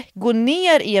händer, går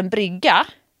ner i en brygga,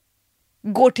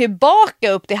 går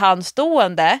tillbaka upp till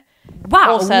handstående,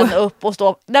 wow. Och sen upp och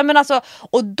stå. Nej, men alltså,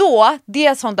 och då, det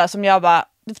är sånt där som jag bara,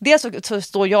 dels så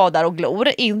står jag där och glor,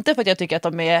 inte för att jag tycker att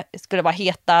de skulle vara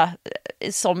heta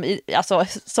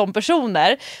som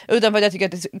personer, utan för att jag tycker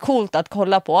att det är coolt att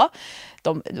kolla på.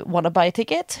 De wanna buy a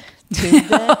ticket to the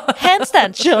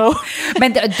handstand show.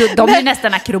 Men de är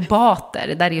nästan akrobater,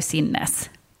 det där är ju sinnes.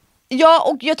 Ja,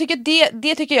 och jag tycker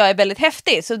det tycker jag är väldigt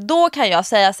häftigt. Så då kan jag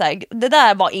säga så här, det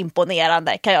där var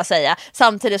imponerande kan jag säga.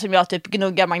 Samtidigt som jag typ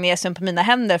gnuggar magnesium på mina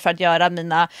händer för att göra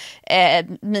mina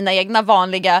egna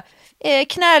vanliga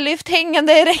knälyft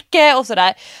hängande i räcke och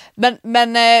sådär.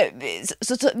 Men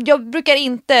så jag brukar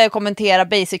inte kommentera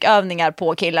basic-övningar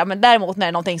på killar, men däremot när det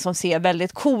är någonting som ser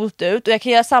väldigt coolt ut. Och jag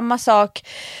kan göra samma sak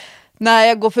när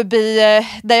jag går förbi,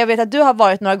 där jag vet att du har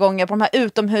varit några gånger på de här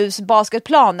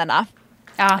utomhusbasketplanerna.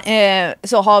 Ja.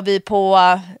 Så har vi på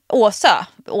Åsö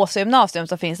gymnasium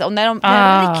så finns det. Och när de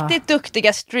är riktigt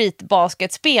duktiga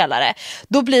streetbasketspelare,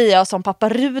 då blir jag som pappa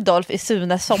Rudolf i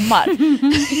Sunes sommar.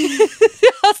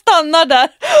 Jag stannar där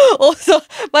och så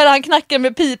vad han knackar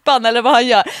med pipan eller vad han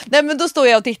gör. Nej, men då står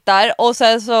jag och tittar och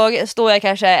sen så står jag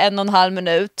kanske 1,5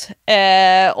 minut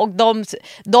och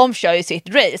de kör ju sitt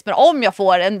race. Men om jag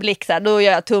får en blick så här, då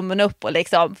gör jag tummen upp och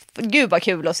liksom, gud vad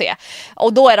kul att se.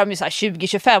 Och då är de ju så här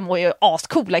 20-25 och är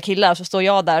ascoola killar, så står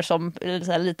jag där som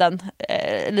så här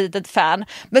litet fan.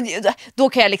 Men då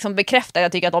kan jag liksom bekräfta att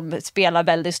jag tycker att de spelar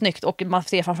väldigt snyggt och man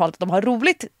ser framförallt att de har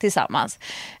roligt tillsammans.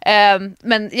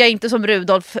 Men jag är inte som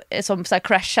Rudolf som så här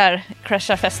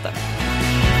crashar festen.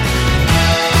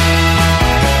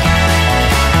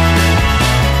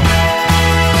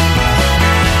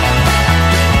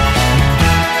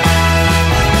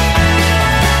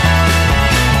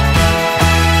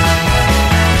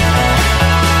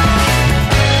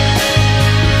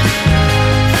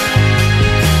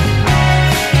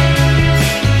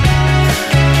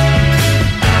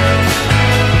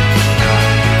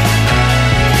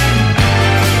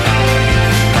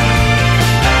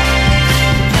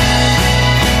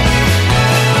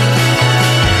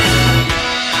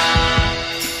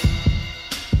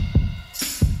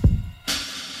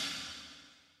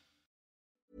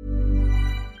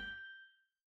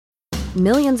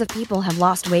 Millions of people have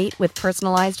lost weight with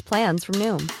personalized plans from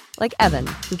Noom. Like Evan,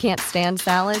 who can't stand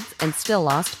salads and still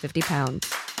lost 50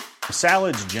 pounds.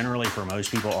 Salads generally for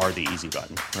most people are the easy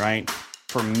button, right?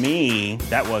 For me,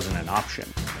 that wasn't an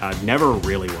option. I never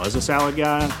really was a salad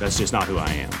guy. That's just not who I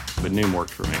am. But Noom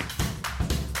worked for me.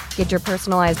 Get your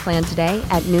personalized plan today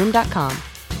at Noom.com.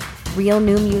 Real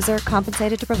Noom user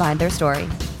compensated to provide their story.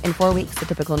 In 4 weeks, the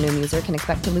typical Noom user can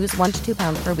expect to lose 1 to 2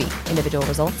 pounds per week. Individual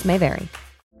results may vary.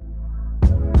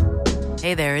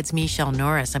 Hey there, it's Michelle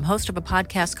Norris. I'm host of a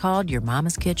podcast called Your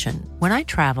Mama's Kitchen. When I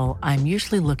travel, I'm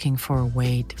usually looking for a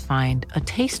way to find a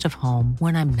taste of home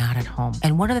when I'm not at home.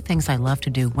 And one of the things I love to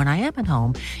do when I am at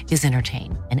home is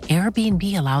entertain. And Airbnb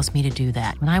allows me to do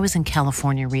that. When I was in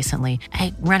California recently,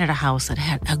 I rented a house that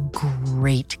had a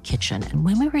great kitchen. And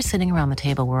when we were sitting around the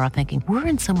table, we were all thinking, we're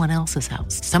in someone else's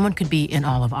house. Someone could be in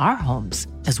all of our homes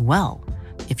as well.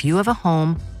 If you have a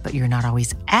home, but you're not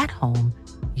always at home,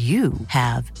 you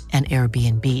have an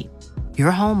Airbnb.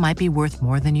 Your home might be worth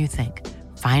more than you think.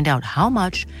 Find out how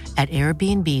much at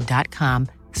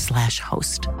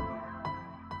airbnb.com/host.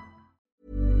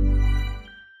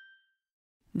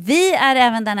 Vi är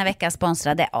även denna vecka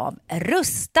sponsrade av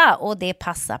Rusta och det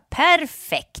passar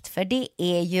perfekt för det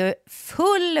är ju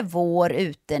full vår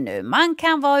ute nu. Man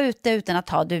kan vara ute utan att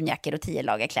ha dunjackor och 10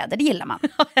 lager kläder, det gillar man.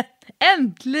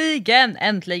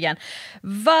 Äntligen.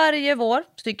 Varje vår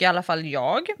tycker i alla fall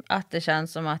jag att det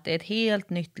känns som att det är ett helt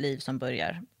nytt liv som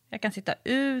börjar. Jag kan sitta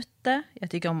ute, jag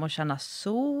tycker om att känna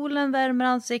solen värmer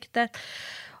ansiktet.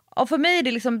 Och för mig är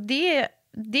det liksom, det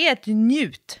är ett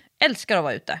njut. Älskar att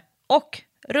vara ute. Och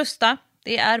Rusta,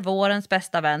 det är vårens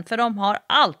bästa vän för de har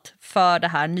allt för det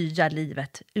här nya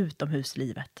livet,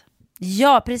 utomhuslivet.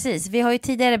 Ja, precis. Vi har ju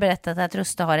tidigare berättat att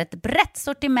Rusta har ett brett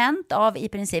sortiment av i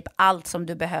princip allt som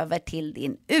du behöver till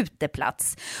din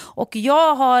uteplats. Och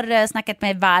jag har snackat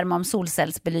mig varm om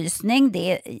solcellsbelysning.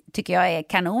 Det tycker jag är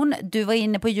kanon. Du var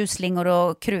inne på ljusslingor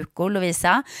och krukor,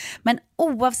 Lovisa. Men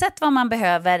oavsett vad man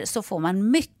behöver så får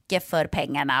man mycket för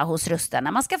pengarna hos Rusta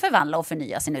när man ska förvandla och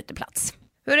förnya sin uteplats.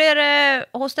 Hur är det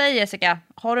hos dig, Jessica?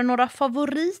 Har du några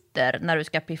favoriter när du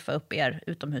ska piffa upp er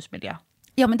utomhusmiljö?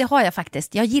 Ja, men det har jag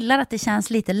faktiskt. Jag gillar att det känns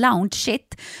lite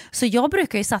loungeigt. Så jag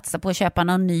brukar ju satsa på att köpa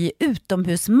någon ny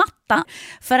utomhusmatta.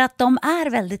 För att de är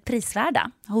väldigt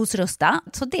prisvärda hos Rusta.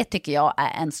 Så det tycker jag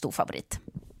är en stor favorit.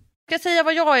 Jag ska säga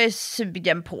vad jag är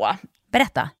sugen på.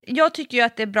 Berätta. Jag tycker ju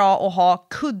att det är bra att ha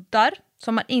kuddar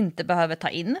som man inte behöver ta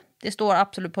in. Det står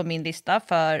absolut på min lista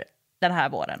för den här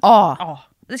våren.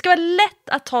 Det ska vara lätt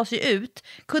att ta sig ut.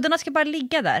 Kuddarna ska bara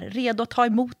ligga där, redo att ta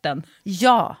emot den.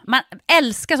 Ja, man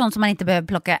älskar sånt som man inte behöver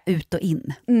plocka ut och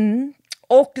in.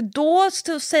 Och då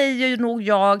så säger ju nog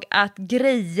jag att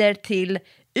grejer till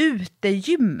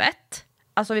utegymmet,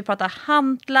 alltså vi pratar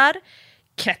hantlar,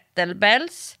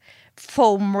 kettlebells,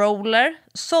 foam roller,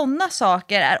 sådana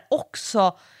saker är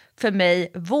också för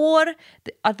mig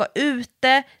att vara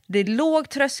ute, det är låg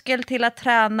tröskel till att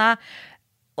träna.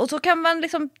 Och så kan man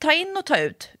liksom ta in och ta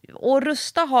ut. Och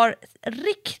Rusta har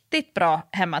riktigt bra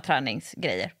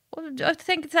hemmaträningsgrejer. Och jag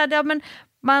tänker så här, ja, men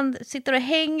man sitter och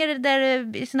hänger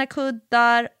där i sina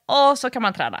kuddar och så kan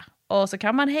man träna. Och så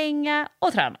kan man hänga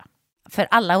och träna. För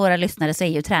alla våra lyssnare så är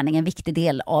ju träning en viktig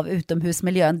del av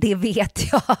utomhusmiljön, det vet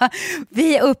jag.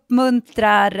 Vi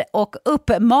uppmuntrar och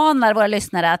uppmanar våra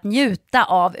lyssnare att njuta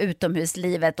av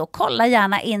utomhuslivet och kolla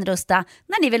gärna in Rusta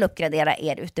när ni vill uppgradera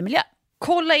er utemiljö.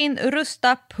 Kolla in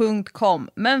rusta.com,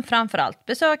 men framförallt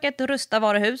besök ett Rusta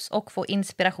varuhus och få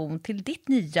inspiration till ditt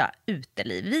nya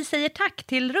uteliv. Vi säger tack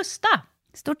till Rusta.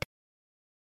 Stort.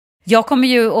 Jag kommer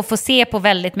ju att få se på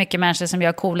väldigt mycket människor som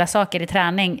gör coola saker i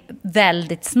träning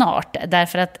väldigt snart.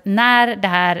 Därför att när det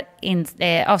här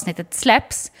avsnittet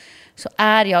släpps så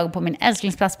är jag på min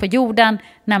älsklingsplats på jorden,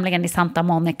 nämligen i Santa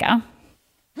Monica.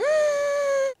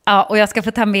 Ja, och jag ska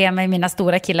få ta med mig mina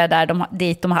stora killar där,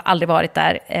 dit de har aldrig varit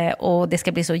där. Och det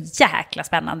ska bli så jäkla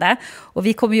spännande. Och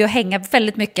vi kommer ju att hänga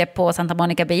väldigt mycket på Santa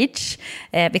Monica Beach.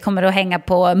 Vi kommer att hänga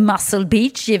på Muscle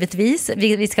Beach givetvis.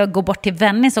 Vi ska gå bort till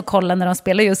Venice och kolla när de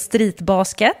spelar just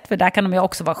streetbasket. För där kan de ju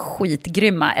också vara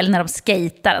skitgrymma. Eller när de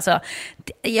skater. Alltså,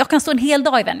 jag kan stå en hel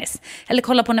dag i Venice. Eller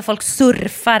kolla på när folk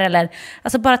surfar. Eller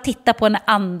alltså bara titta på när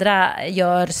andra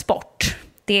gör sport.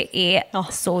 Det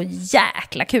är så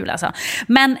jäkla kul alltså.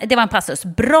 Men det var en passus.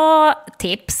 Bra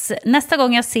tips. Nästa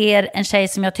gång jag ser en tjej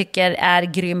som jag tycker är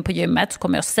grym på gymmet så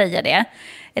kommer jag att säga det.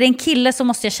 Är det en kille så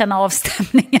måste jag känna av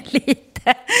stämningen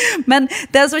lite. Men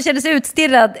den som känner sig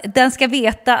utstirrad, den ska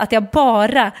veta att jag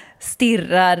bara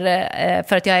stirrar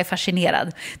för att jag är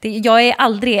fascinerad. Jag är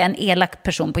aldrig en elak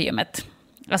person på gymmet.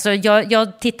 Alltså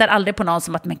jag tittar aldrig på någon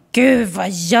som att men gud, vad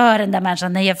gör den där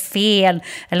människan, den gör fel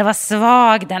eller vad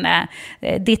svag den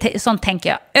är. Sånt tänker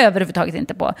jag överhuvudtaget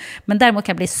inte på. Men däremot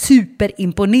kan jag bli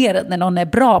superimponerad när någon är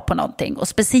bra på någonting. Och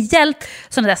speciellt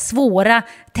sådana där svåra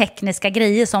tekniska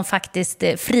grejer som faktiskt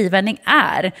frivändning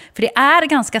är. För det är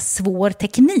ganska svår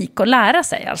teknik att lära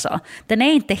sig alltså. Den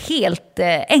är inte helt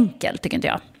enkel tycker inte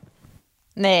jag.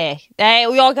 Nej,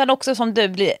 och jag kan också som du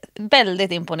bli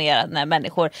väldigt imponerad när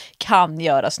människor kan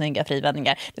göra snygga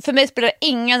frivändningar. För mig spelar det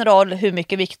ingen roll hur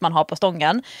mycket vikt man har på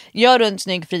stången. Gör du en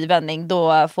snygg frivändning,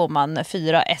 då får man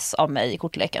 4S av mig i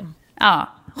kortleken. Ja,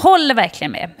 håller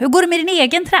verkligen med. Hur går det med din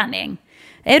egen träning?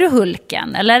 Är du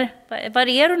Hulken eller var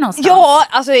är du någonstans? Ja,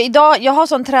 alltså idag, jag har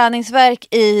sån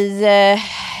träningsverk i...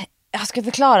 jag ska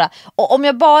förklara. Och om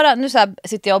jag bara, nu så här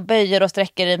sitter jag och böjer och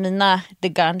sträcker i mina The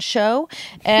Gun Show.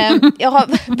 Jag har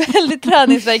väldigt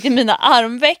träningsverk i mina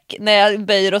armveck när jag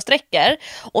böjer och sträcker.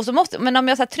 Och så men om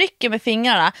jag så här trycker med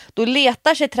fingrarna, då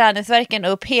letar sig träningsverken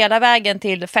upp hela vägen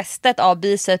till fästet av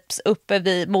biceps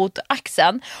uppe mot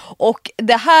axeln. Och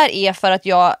det här är för att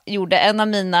jag gjorde en av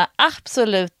mina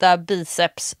absoluta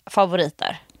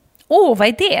bicepsfavoriter. Vad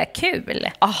är det? Kul!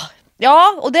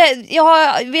 Ja, och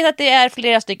jag vet att det är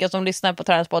flera stycken som lyssnar på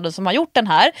Träningspodden som har gjort den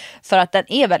här för att den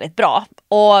är väldigt bra.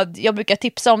 Och jag brukar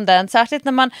tipsa om den, särskilt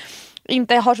när man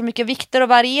inte har så mycket vikter att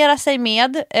variera sig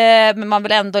med, men man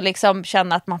vill ändå liksom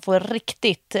känna att man får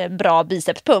riktigt bra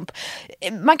bicepspump.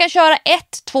 Man kan köra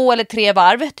 1, 2 eller 3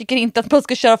 varv. Jag tycker inte att man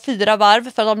ska köra 4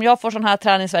 varv, för om jag får sån här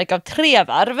träningsverk av 3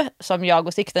 varv som jag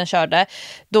och Sikten körde,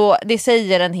 då det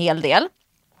säger en hel del.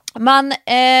 Man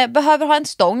behöver ha en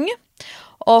stång.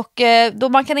 Och då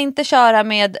man kan inte köra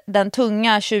med den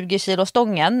tunga 20 kilo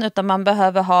stången, utan man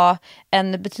behöver ha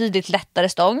en betydligt lättare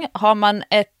stång. Har man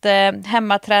ett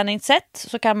hemmaträningssätt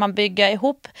så kan man bygga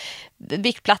ihop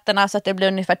viktplattorna så att det blir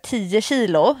ungefär 10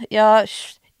 kilo. Jag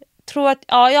tror att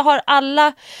jag har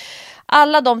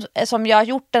alla de som jag har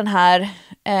gjort den här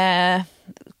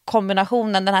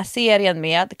kombinationen, den här serien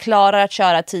med, klarar att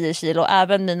köra 10 kilo,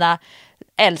 även mina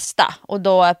äldsta. Och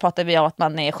då pratar vi om att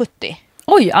man är 70.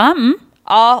 Oj,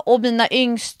 Ja, och mina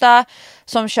yngsta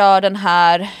som kör den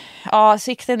här,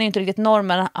 Sikten är inte riktigt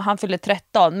normen, han fyller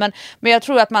 13, men jag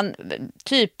tror att man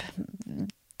typ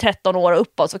 13 år och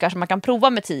uppåt så kanske man kan prova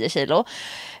med 10 kilo.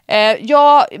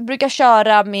 Jag brukar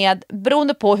köra med,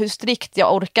 beroende på hur strikt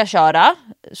jag orkar köra,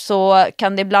 så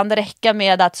kan det ibland räcka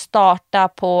med att starta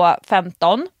på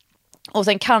 15. Och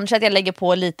sen kanske att jag lägger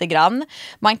på lite grann.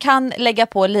 Man kan lägga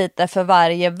på lite för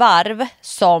varje varv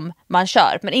som man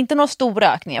kör. Men inte några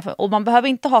stora ökningar. Och man behöver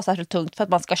inte ha särskilt tungt för att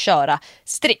man ska köra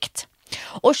strikt.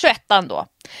 Och 21:an då,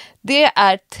 det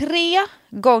är 3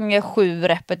 gånger 7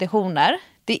 repetitioner.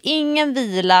 Det är ingen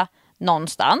vila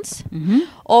någonstans.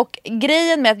 Och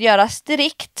grejen med att göra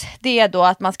strikt, det är då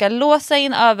att man ska låsa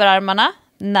in överarmarna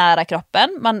nära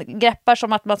kroppen. Man greppar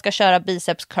som att man ska köra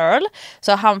biceps curl,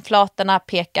 så handflatorna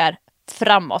pekar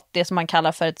framåt, det som man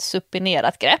kallar för ett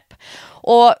supinerat grepp.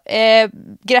 Och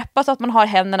greppa så att man har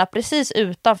händerna precis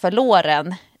utanför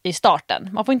låren i starten.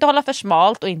 Man får inte hålla för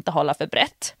smalt och inte hålla för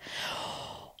brett.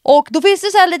 Och då finns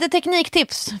det så här lite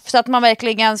tekniktips så att man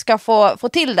verkligen ska få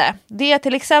till det. Det är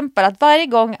till exempel att varje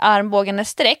gång armbågen är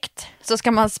sträckt så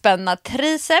ska man spänna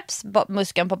triceps,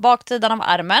 muskeln på baksidan av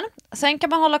armen. Sen kan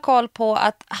man hålla koll på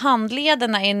att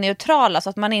handlederna är neutrala så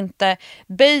att man inte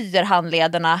böjer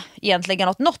handlederna egentligen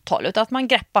åt något håll utan att man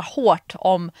greppar hårt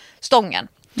om stången.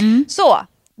 Så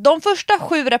de första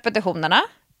 7 repetitionerna,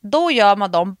 då gör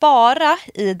man dem bara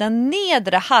i den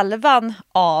nedre halvan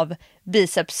av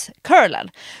bicepscurlen.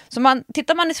 Så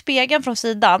tittar man i spegeln från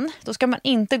sidan, då ska man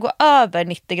inte gå över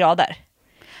 90 grader.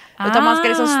 Utan man ska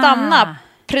liksom stanna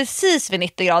precis vid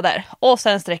 90 grader. Och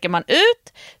sen sträcker man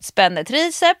ut, spänner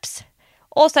triceps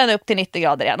och sen upp till 90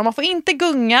 grader igen. Och man får inte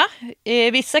gunga.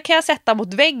 Vissa kan jag sätta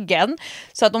mot väggen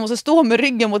så att de måste stå med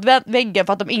ryggen mot väggen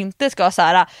för att de inte ska så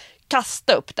här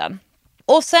kasta upp den.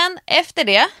 Och sen efter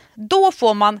det, då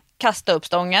får man kasta upp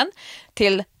stången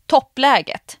till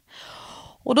toppläget.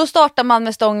 Och då startar man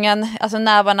med stången, alltså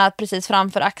nävarna precis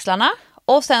framför axlarna.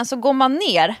 Och sen så går man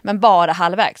ner, men bara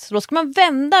halvvägs. Så då ska man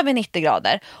vända vid 90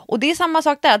 grader. Och det är samma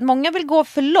sak där, att många vill gå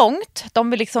för långt. De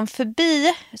vill liksom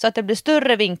förbi så att det blir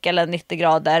större vinkel än 90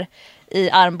 grader i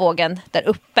armbågen där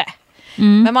uppe.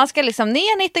 Men man ska liksom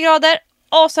ner 90 grader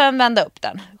och sen vända upp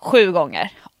den 7 gånger.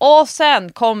 Och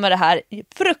sen kommer det här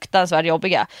fruktansvärt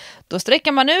jobbiga. Då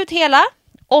sträcker man ut hela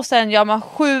och sen gör man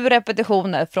 7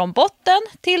 repetitioner från botten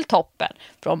till toppen.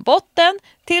 Från botten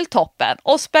till toppen.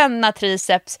 Och spänna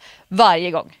triceps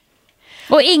varje gång.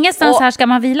 Och ingenstans här ska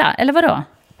man vila, eller vadå?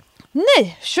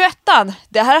 Nej, 21:an.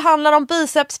 Det här handlar om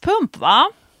bicepspump,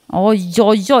 va?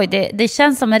 Oj. Det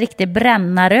känns som en riktig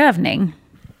brännarövning.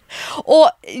 Och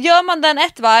gör man den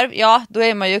ett varv, ja, då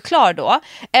är man ju klar då.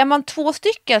 Är man 2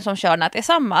 stycken som kör den här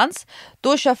tillsammans,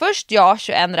 då kör först jag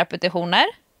 21 repetitioner,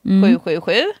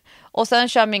 7-7-7. Och sen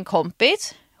kör min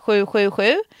kompis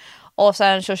 7-7-7. Och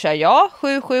sen så kör jag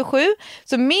 7-7-7.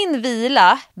 Så min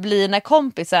vila blir när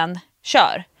kompisen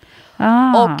kör.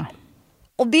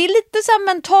 Och det är lite så här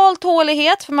mental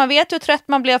tålighet, för man vet hur trött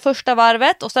man blir första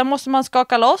varvet och sen måste man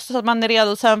skaka loss så att man är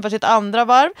redo sen för sitt andra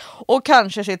varv och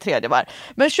kanske sitt tredje varv.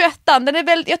 Men 21:an, den är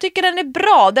väldigt, jag tycker den är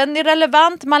bra, den är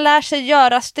relevant, man lär sig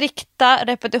göra strikta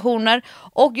repetitioner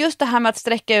och just det här med att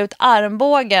sträcka ut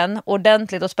armbågen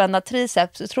ordentligt och spänna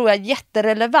triceps tror jag är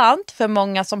jätterelevant för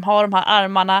många som har de här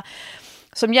armarna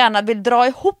som gärna vill dra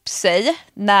ihop sig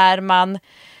när man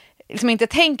liksom inte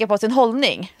tänker på sin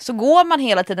hållning, så går man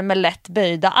hela tiden med lätt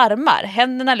böjda armar.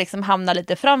 Händerna liksom hamnar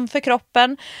lite framför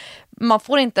kroppen. Man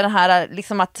får inte den här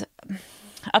liksom att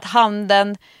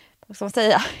handen, vad ska man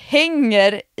säga,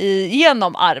 hänger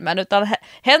genom armen, utan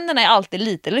händerna är alltid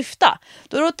lite lyfta.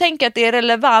 Då tänker jag att det är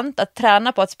relevant att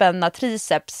träna på att spänna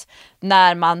triceps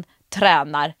när man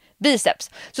tränar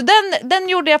biceps. Så den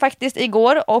gjorde jag faktiskt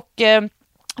igår och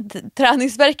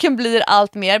träningsverken blir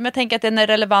allt mer, men jag tänker att den är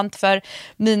relevant för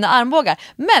mina armbågar.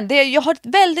 Men jag har ett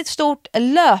väldigt stort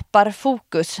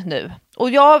löparfokus nu. Och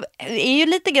jag är ju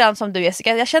lite grann som du,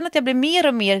 Jessica. Jag känner att jag blir mer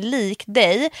och mer lik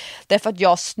dig därför att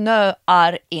jag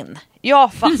snöar in.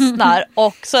 Jag fastnar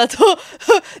och så att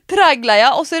tragglar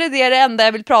jag och så är det enda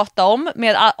jag vill prata om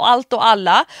med allt och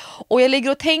alla. Och jag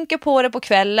ligger och tänker på det på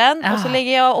kvällen och så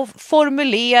lägger jag och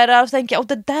formulerar och så tänker jag,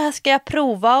 det där ska jag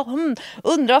prova.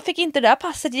 Undrar varför inte det där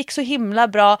passet gick så himla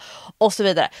bra och så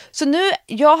vidare. Så nu,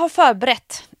 jag har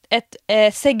förberett ett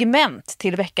segment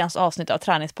till veckans avsnitt av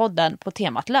Träningspodden på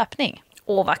temat löpning.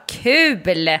 Vad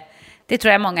kul! Det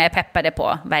tror jag många är peppade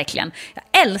på, verkligen.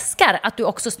 Jag älskar att du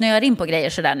också snöar in på grejer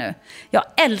sådär nu. Jag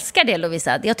älskar det,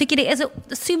 Lovisa. Jag tycker det är så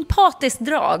sympatiskt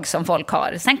drag som folk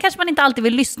har. Sen kanske man inte alltid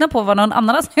vill lyssna på vad någon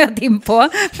annan har snöat in på.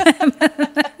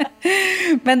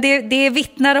 Men det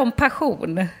vittnar om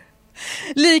passion.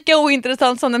 Lika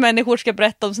ointressant som när människor ska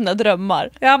berätta om sina drömmar.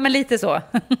 Ja, men lite så.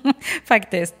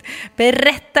 Faktiskt.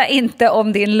 Berätta inte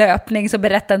om din löpning så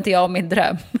berättar inte jag om min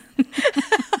dröm.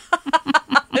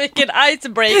 Vilken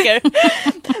icebreaker.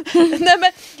 Nej,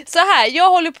 men så här, jag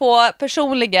håller på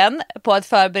personligen på att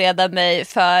förbereda mig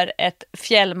för ett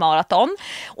fjällmaraton.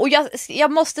 Och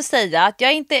jag måste säga att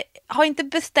jag har inte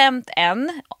bestämt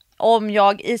än om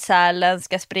jag i Sälen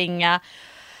ska springa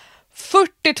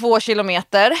 42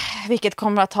 kilometer, vilket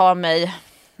kommer att ta mig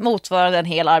motsvarande en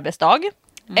hel arbetsdag.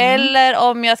 eller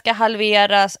om jag ska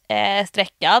halvera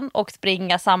sträckan och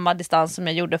springa samma distans som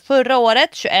jag gjorde förra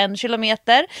året, 21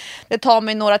 kilometer. Det tar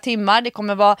mig några timmar, det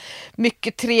kommer vara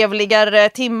mycket trevligare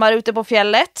timmar ute på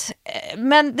fjället.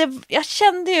 Men jag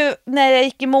kände ju när jag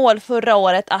gick i mål förra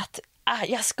året att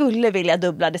jag skulle vilja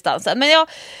dubbla distansen. Men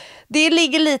det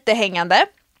ligger lite hängande.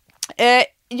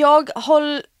 Jag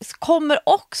kommer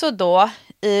också då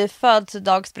i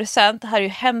födelsedagspresent, det här är ju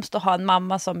hemskt att ha en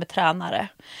mamma som är tränare,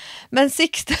 men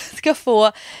Sixten ska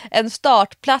få en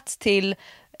startplats till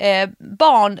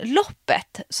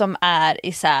barnloppet som är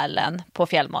i Sälen på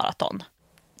fjällmaraton.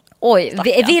 Oj,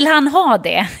 vill han ha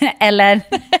det? Eller?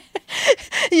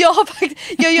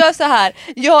 Jag gör så här.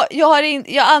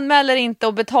 Jag anmäler inte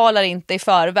och betalar inte i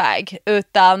förväg,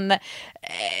 utan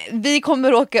vi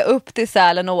kommer åka upp till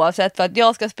Sälen oavsett för att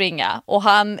jag ska springa, och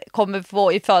han kommer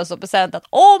få i födelsedagspresent att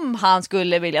om han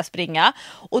skulle vilja springa,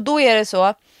 och då är det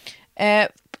så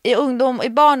i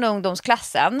barn- och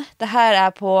ungdomsklassen, det här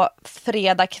är på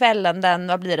fredagskvällen den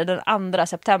 2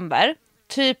 september,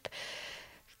 typ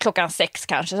klockan 6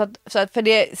 kanske, så att för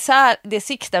det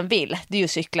Sixten vill, det är ju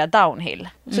cykla downhill.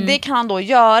 Så det kan han då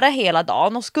göra hela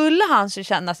dagen, och skulle han så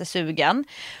känna sig sugen,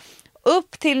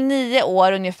 upp till 9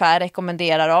 år ungefär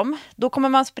rekommenderar de, då kommer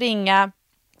man springa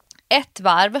ett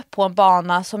varv på en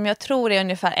bana som jag tror är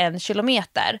ungefär 1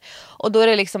 kilometer, och då är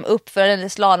det liksom upp för en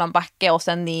slalombacke och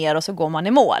sen ner och så går man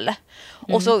i mål.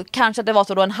 Och så kanske det var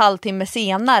så då en halvtimme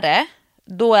senare,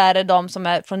 då är det de som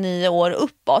är från 9 år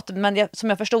uppåt, men som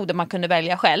jag förstod det, man kunde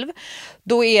välja själv.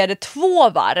 Då är det 2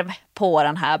 varv på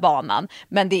den här banan,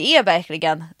 men det är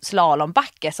verkligen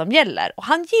slalombacke som gäller. Och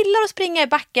han gillar att springa i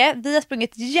backe. Vi har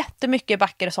sprungit jättemycket i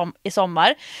backe i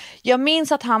sommar. Jag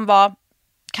minns att han var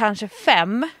kanske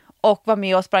 5 och var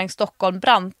med och sprang Stockholm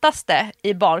brantaste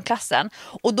i barnklassen.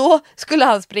 Och då skulle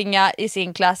han springa i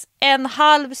sin klass en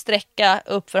halv sträcka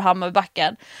upp för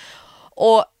Hammarbybacken.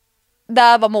 Och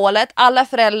där var målet. Alla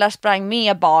föräldrar sprang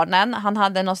med barnen. Han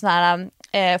hade någon sån här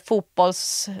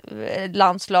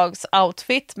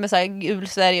fotbollslandslagsoutfit med så här gul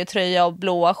Sverige-tröja och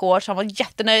blåa shorts. Han var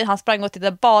jättenöjd. Han sprang och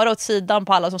tittade bara åt sidan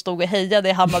på alla som stod och hejade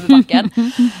i Hammarbybacken.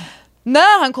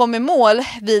 När han kom i mål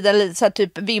vid en så här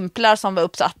typ vimplar som var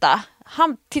uppsatta,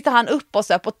 tittade han upp och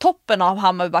så här, på toppen av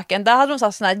Hammarbybacken, där hade de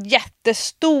så sån här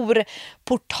jättestor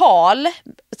portal,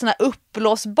 sån här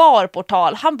uppblåsbar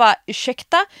portal. Han bara,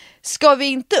 ursäkta, ska vi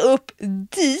inte upp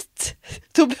dit?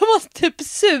 Då blev man typ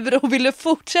sur och ville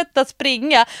fortsätta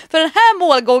springa, för den här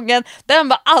målgången, den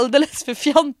var alldeles för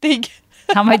fjantig.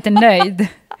 Han var inte nöjd.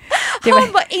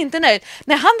 Han var inte nöjd.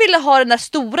 Nej, han ville ha den där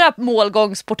stora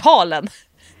målgångsportalen.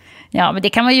 Ja, men det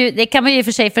kan man ju i och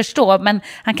för sig förstå, men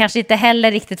han kanske inte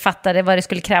heller riktigt fattade vad det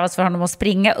skulle krävas för honom att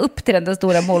springa upp till den där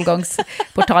stora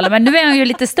målgångsportalen. Men nu är han ju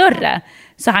lite större,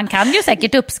 så han kan ju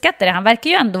säkert uppskatta det. Han verkar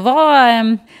ju ändå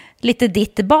vara lite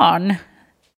ditt barn.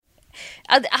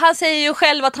 Han säger ju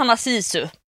själv att han har sisu.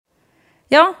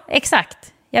 Ja,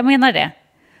 exakt. Jag menar det.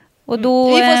 Och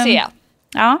då, vi får se.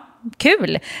 Ja,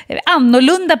 kul.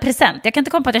 Annorlunda present. Jag kan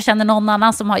inte komma på att jag känner någon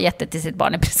annan som har gett det till sitt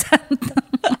barn i present.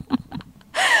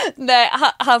 Nej,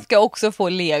 han ska också få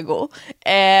Lego.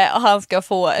 Och han ska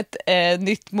få ett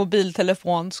nytt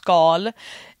mobiltelefonskal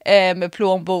med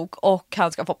plånbok, och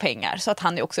han ska få pengar, så att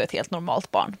han är också ett helt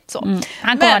normalt barn. Så.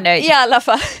 Han kommer nöjd. I alla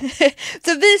fall,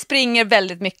 så vi springer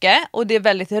väldigt mycket och det är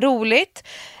väldigt roligt.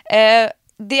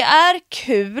 Det är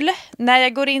kul när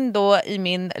jag går in då i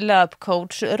min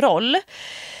löpcoach-roll,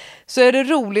 så är det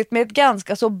roligt med ett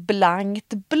ganska så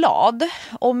blankt blad.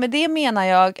 Och med det menar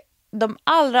jag de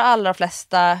allra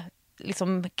flesta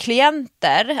liksom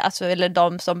klienter, alltså, eller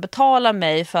de som betalar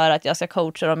mig för att jag ska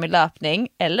coacha dem i löpning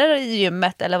eller i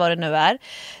gymmet eller vad det nu är,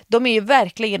 de är ju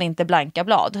verkligen inte blanka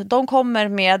blad. De kommer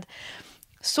med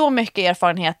så mycket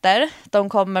erfarenheter, de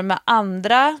kommer med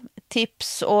andra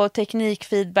tips och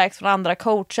teknikfeedback från andra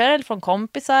coacher eller från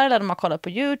kompisar, eller de har kollat på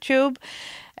YouTube.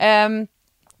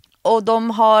 Och de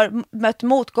har mött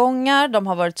motgångar, de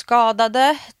har varit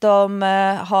skadade, de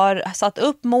har satt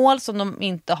upp mål som de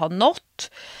inte har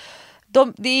nått.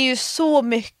 Det är ju så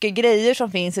mycket grejer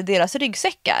som finns i deras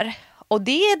ryggsäckar. Och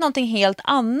det är någonting helt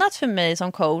annat för mig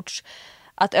som coach,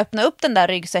 att öppna upp den där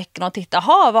ryggsäcken och titta,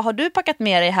 vad har du packat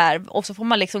med dig här? Och så får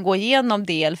man liksom gå igenom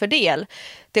del för del.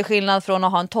 Till skillnad från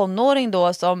att ha en tonåring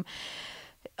då som,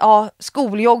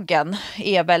 skoljoggen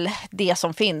är väl det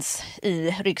som finns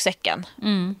i ryggsäcken.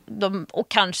 Och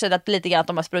kanske att lite grann att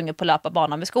de har sprungit på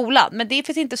löparbanan med skolan. Men det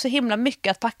finns inte så himla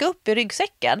mycket att packa upp i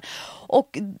ryggsäcken.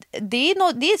 Och det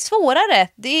är svårare.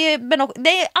 Det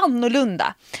är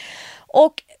annorlunda.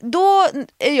 Och då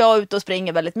är jag ute och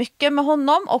springer väldigt mycket med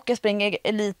honom, och jag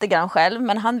springer lite grann själv,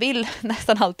 men han vill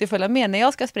nästan alltid följa med när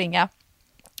jag ska springa.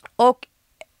 Och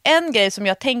en grej som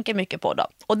jag tänker mycket på då,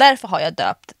 och därför har jag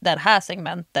döpt det här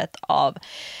segmentet av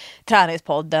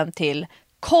Träningspodden till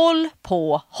Koll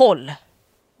på håll.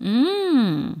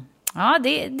 Ja,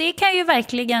 det kan ju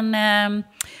verkligen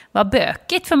vara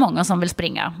bökigt för många som vill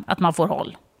springa, att man får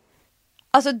håll.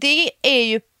 Alltså det är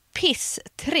ju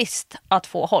pisstrist att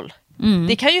få håll.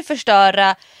 Det kan ju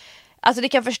förstöra, alltså det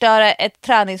kan förstöra ett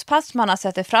träningspass man har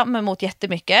sett fram emot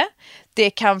jättemycket. Det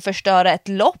kan förstöra ett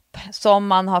lopp som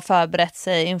man har förberett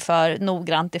sig inför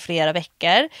noggrant i flera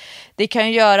veckor. Det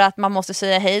kan göra att man måste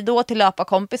säga hej då till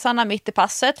löparkompisarna mitt i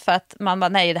passet för att man bara,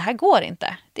 nej, det här går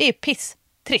inte. Det är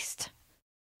pisstrist.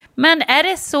 Men är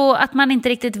det så att man inte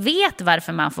riktigt vet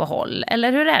varför man får håll?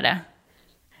 Eller hur är det?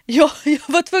 Ja, jag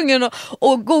var tvungen att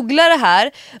googla det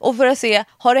här och för att se,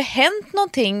 har det hänt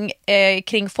någonting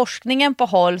kring forskningen på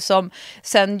håll som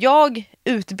sen jag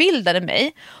utbildade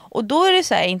mig? Och då är det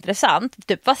så här intressant,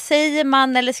 typ vad säger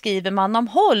man eller skriver man om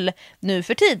håll nu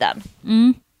för tiden?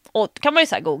 Och då kan man ju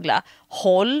så här googla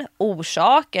håll,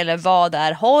 orsak eller vad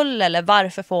är håll eller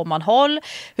varför får man håll,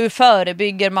 hur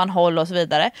förebygger man håll och så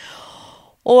vidare.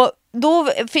 Och då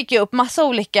fick jag upp massa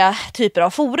olika typer av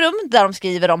forum där de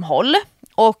skriver om håll.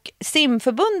 Och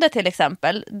Simförbundet till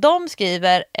exempel, de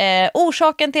skriver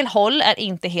orsaken till håll är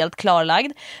inte helt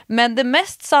klarlagd, men det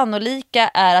mest sannolika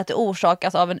är att det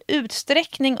orsakas av en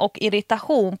utsträckning och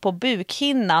irritation på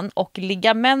bukhinnan och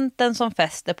ligamenten som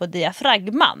fäster på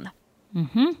diafragman.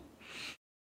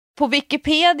 På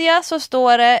Wikipedia så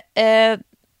står det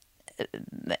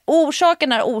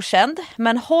orsaken är okänd,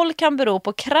 men håll kan bero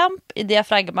på kramp i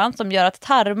diafragman som gör att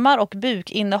tarmar och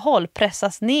bukinnehåll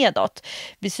pressas nedåt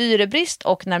vid syrebrist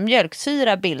och när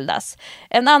mjölksyra bildas.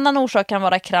 En annan orsak kan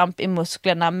vara kramp i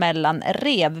musklerna mellan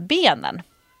revbenen.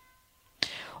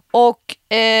 Och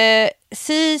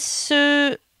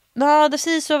Sisu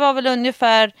var väl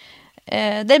ungefär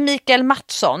det är Mikael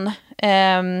Mattsson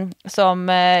som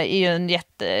är ju en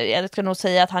jag ska nog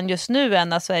säga att han just nu är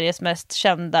en av Sveriges mest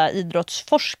kända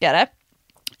idrottsforskare.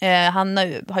 Han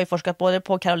har ju forskat både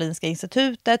på Karolinska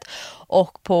institutet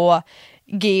och på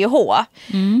GH.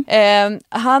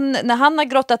 När han har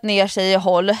grottat ner sig i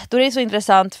håll, då är det så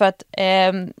intressant för att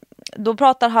då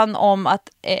pratar han om att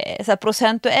så här,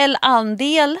 procentuell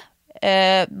andel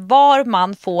var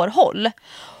man får håll.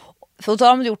 Så då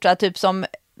har de gjort så här, typ som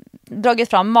dragit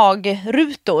fram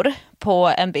magrutor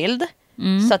på en bild.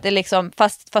 Så att det liksom,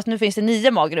 fast nu finns det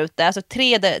 9 magrutor, alltså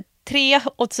 3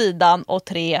 åt sidan och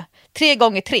 3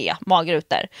 gånger 3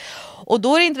 magrutor. Och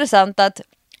då är det intressant att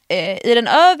i den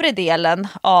övre delen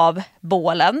av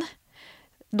bålen,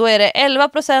 då är det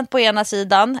 11% på ena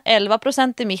sidan,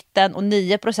 11% i mitten och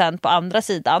 9% på andra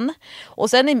sidan. Och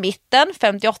sen i mitten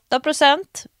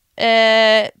 58%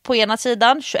 på ena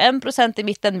sidan, 21% i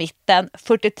mitten,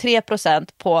 43%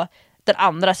 på den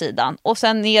andra sidan. Och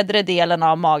sen nedre delen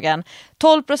av magen,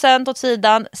 12% åt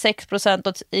sidan,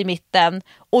 6% i mitten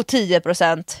och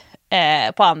 10%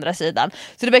 på andra sidan.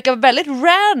 Så det verkar väldigt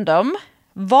random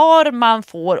var man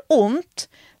får ont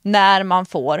när man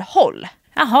får håll.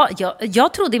 Jaha,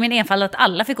 jag trodde i min enfald att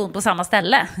alla fick ont på samma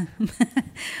ställe.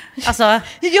 Alltså,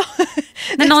 Ja,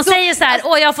 när någon säger så här,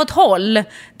 jag har fått håll. Det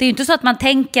är ju inte så att man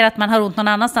tänker att man har ont någon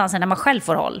annanstans än när man själv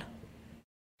får håll.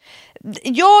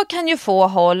 Jag kan ju få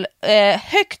håll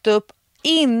högt upp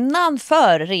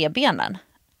innanför revbenen.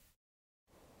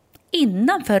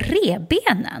 Innanför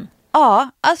revbenen? Ja,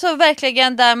 alltså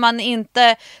verkligen där man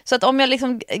inte... Så att om jag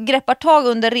liksom greppar tag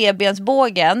under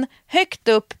revbensbågen, högt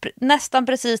upp, nästan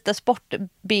precis där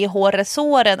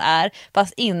sport-BH-resåren är,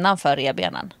 fast innanför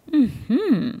revbenen.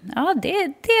 Ja,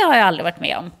 det har jag aldrig varit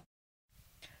med om.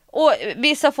 Och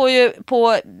vissa får ju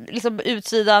på liksom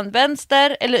utsidan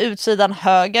vänster eller utsidan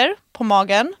höger på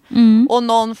magen. Och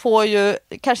någon får ju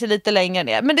kanske lite längre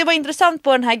ner. Men det var intressant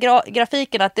på den här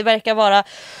grafiken att det verkar vara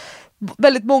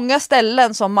väldigt många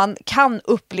ställen som man kan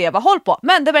uppleva håll på.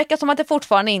 Men det verkar som att det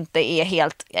fortfarande inte är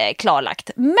helt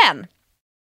klarlagt. Men,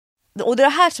 och det är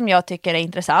det här som jag tycker är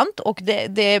intressant, och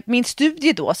det är min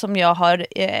studie då som jag har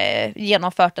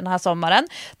genomfört den här sommaren.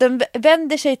 Den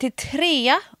vänder sig till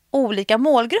 3 olika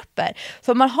målgrupper.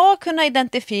 För man har kunnat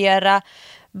identifiera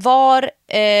var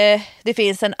det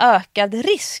finns en ökad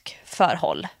risk för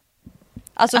håll.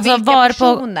 Alltså vilka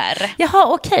personer. Jaha,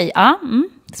 okej. Ja,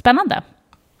 spännande.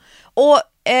 Och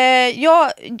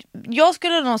jag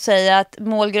skulle nog säga att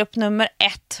målgrupp nummer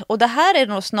 1, och det här är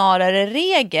nog snarare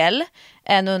regel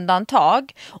än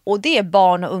undantag, och det är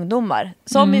barn och ungdomar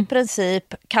som i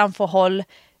princip kan få håll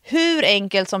hur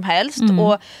enkelt som helst.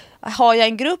 Och har jag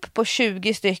en grupp på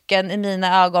 20 stycken i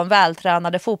mina ögon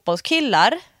vältränade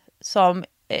fotbollskillar som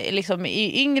liksom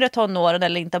i yngre tonåren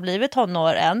eller inte har blivit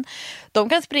tonår än, de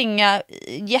kan springa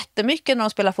jättemycket när de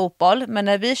spelar fotboll, men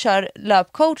när vi kör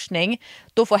löpcoachning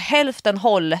då får hälften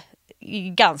håll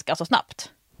ganska så snabbt.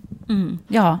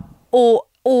 Ja.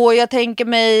 Och jag tänker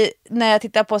mig när jag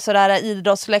tittar på sådär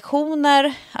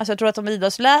idrottslektioner, alltså jag tror att som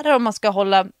idrottslärare, om man ska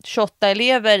hålla 28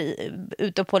 elever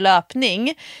ute på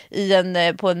löpning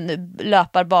på en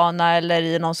löparbana eller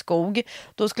i någon skog,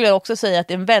 då skulle jag också säga att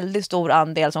det är en väldigt stor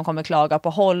andel som kommer klaga på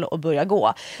håll och börja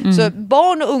gå. Så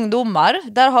barn och ungdomar,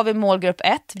 där har vi målgrupp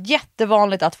 1,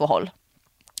 jättevanligt att få håll.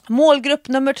 Målgrupp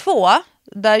nummer 2,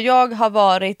 där jag har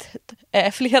varit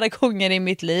flera gånger i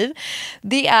mitt liv,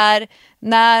 det är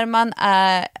när man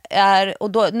är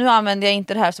och då, nu använder jag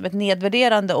inte det här som ett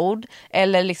nedvärderande ord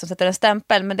eller liksom sätter en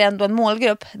stämpel, men det är ändå en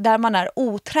målgrupp där man är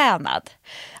otränad.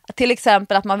 Till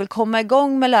exempel att man vill komma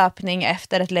igång med löpning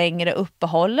efter ett längre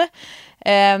uppehåll.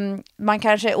 Man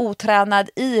kanske är otränad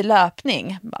i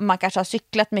löpning. Man kanske har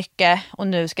cyklat mycket och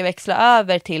nu ska växla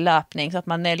över till löpning, så att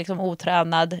man är liksom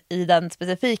otränad i den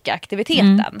specifika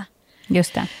aktiviteten.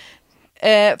 Just det.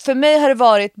 För mig har det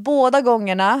varit båda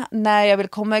gångerna när jag vill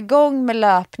komma igång med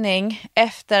löpning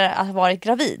efter att ha varit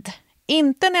gravid.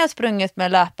 Inte när jag sprungit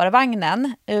med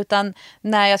löparvagnen, utan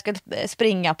när jag ska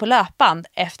springa på löpband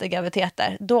efter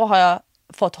graviditeter. Då har jag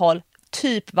fått håll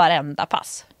typ varenda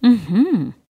pass.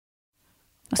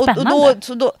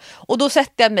 Spännande. Och då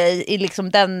sätter jag mig i,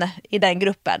 liksom i den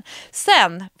gruppen.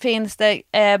 Sen finns det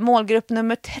målgrupp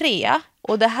nummer 3.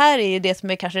 Och det här är ju det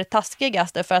som är kanske det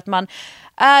taskigaste, för att man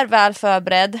är väl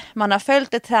förberedd, man har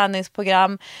följt ett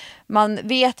träningsprogram, man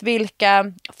vet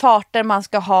vilka farter man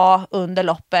ska ha under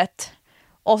loppet,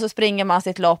 och så springer man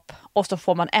sitt lopp och så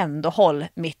får man ändå håll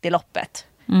mitt i loppet.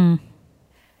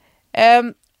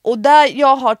 Och där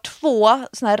jag har 2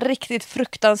 såna här riktigt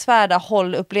fruktansvärda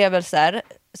hållupplevelser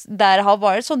där det har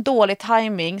varit så dålig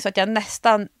timing så att jag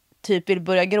nästan typ vill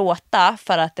börja gråta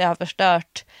för att det har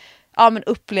förstört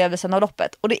upplevelsen av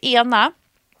loppet. Och det ena,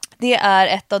 det är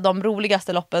ett av de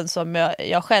roligaste loppen som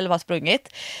jag själv har sprungit.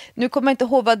 Nu kommer jag inte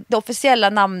ihåg vad det officiella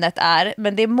namnet är,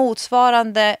 men det är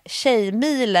motsvarande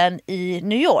Tjejmilen i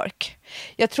New York.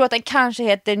 Jag tror att den kanske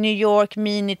heter New York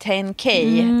Mini 10K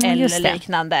eller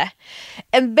liknande.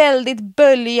 En väldigt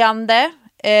böljande,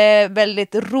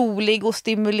 väldigt rolig och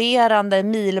stimulerande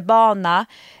milbana.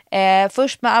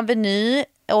 Först med Avenue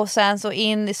och sen så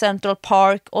in i Central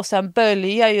Park, och sen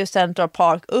böljar ju Central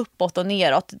Park uppåt och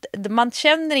neråt. Man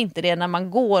känner inte det när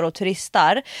man går och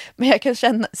turistar, men jag kan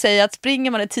säga att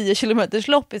springer man ett 10 kilometers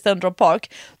lopp i Central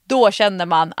Park, då känner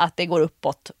man att det går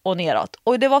uppåt och neråt.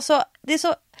 Och det är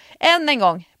så än en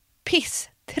gång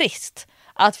pisstrist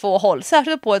att få håll,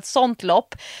 särskilt på ett sånt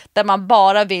lopp där man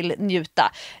bara vill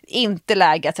njuta. Inte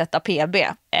läge att sätta PB,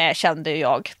 kände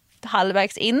jag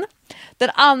halvvägs in. Den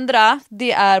andra,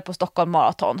 det är på Stockholm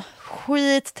Marathon.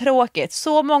 Skittråkigt.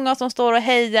 Så många som står och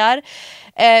hejar.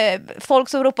 Folk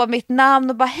som ropar mitt namn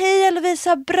och bara hej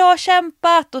Lovisa, bra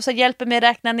kämpat. Och så hjälper mig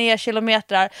räkna ner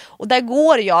kilometrar. Och där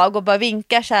går jag och bara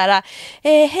vinkar så här.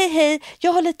 Hej,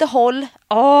 jag har lite håll.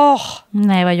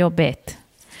 Nej, vad jobbigt.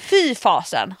 Fy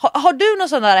fasen. Har du några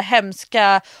sådana där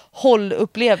hemska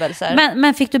hållupplevelser?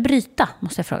 Men fick du bryta,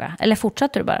 måste jag fråga? Eller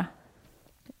fortsatte du bara?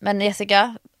 Men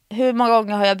Jessica, hur många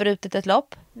gånger har jag brutit ett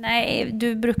lopp? Nej,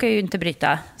 du brukar ju inte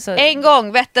bryta. Så... En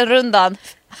gång, Vätternrundan.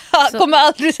 Jag kommer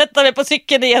aldrig sätta mig på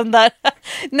cykeln igen där.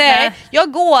 Nej,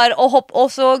 jag går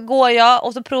och så går jag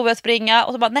och så provar jag att springa.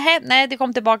 Och så bara, nej, det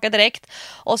kom tillbaka direkt.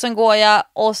 Och sen går jag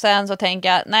och sen så tänker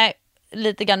jag, nej,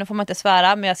 lite grann, nu får man inte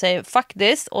svära, men jag säger fuck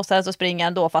this, och sen så springer jag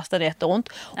ändå fast det är jätteont.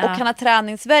 Och kan ha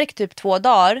träningsverk typ 2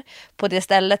 dagar på det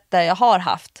stället där jag har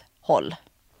haft håll.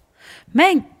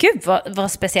 Men gud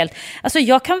vad speciellt. Alltså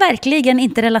jag kan verkligen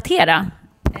inte relatera.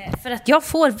 För att jag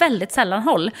får väldigt sällan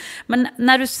håll. Men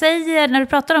när du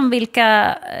pratar om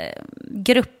vilka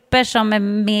grupper som är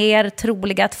mer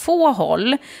troliga att få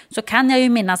håll, så kan jag ju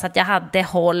minnas att jag hade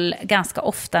håll ganska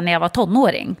ofta när jag var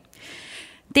tonåring.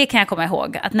 Det kan jag komma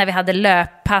ihåg. Att när vi hade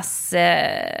löppass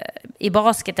i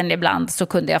basketen ibland, så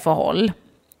kunde jag få håll.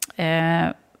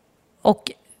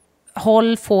 Och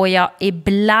håll får jag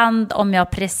ibland om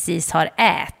jag precis har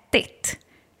ätit.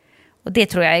 Och det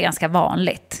tror jag är ganska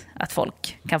vanligt, att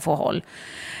folk kan få håll.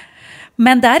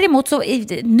 Men däremot så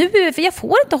nu, för jag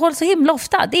får inte håll så himla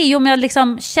ofta. Det är ju om jag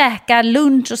liksom käkar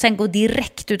lunch och sen går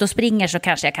direkt ut och springer, så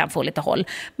kanske jag kan få lite håll.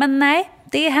 Men nej,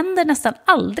 det händer nästan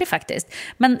aldrig faktiskt.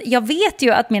 Men jag vet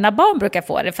ju att mina barn brukar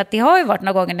få det, för att det har ju varit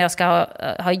några gånger när jag ska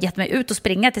ha gett mig ut och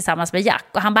springa tillsammans med Jack.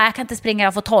 Och han bara, jag kan inte springa, jag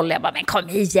har fått håll. Jag bara, men kom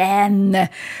igen!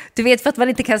 Du vet, för att man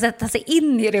inte kan sätta sig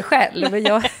in i det själv.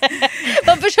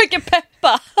 Man försöker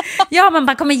peppa. Ja, men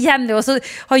man kommer igen nu. Och så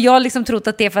har jag liksom trott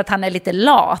att det är för att han är lite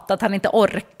lat, att han inte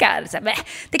orkar. Så, men,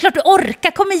 det är klart du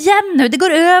orkar, kom igen nu, det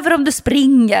går över om du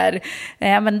springer.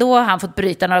 Men då har han fått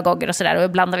bryta några gånger och sådär, och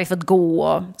ibland har vi fått gå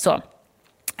och så.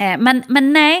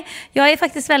 Men nej, jag är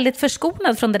faktiskt väldigt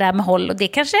förskonad från det där med håll, och det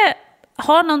kanske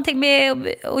har någonting med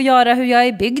att göra hur jag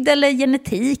är byggd eller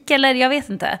genetik, eller jag vet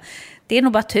inte. Det är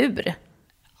nog bara tur.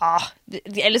 Ja,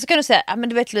 eller så kan du säga, men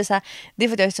du vet Lisa, det är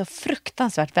för att jag är så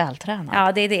fruktansvärt vältränad.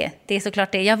 Ja, det är det. Det är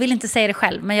såklart det. Jag vill inte säga det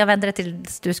själv, men jag vänder det till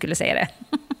att du skulle säga det.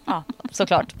 Ja,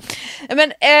 såklart.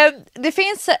 Men det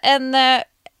finns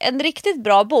en riktigt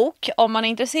bra bok om man är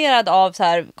intresserad av så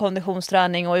här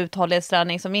konditionsträning och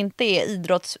uthållighetsträning som inte är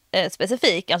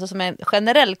idrottsspecifik, alltså som är en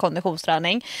generell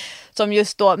konditionsträning, som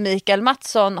just då Mikael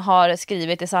Mattsson har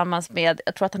skrivit tillsammans med,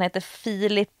 jag tror att han heter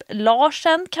Filip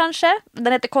Larsen kanske.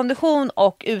 Den heter Kondition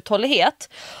och uthållighet.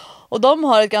 Och de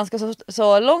har ett ganska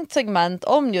så långt segment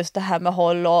om just det här med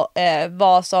håll och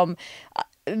vad som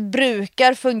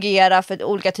brukar fungera för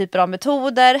olika typer av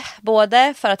metoder,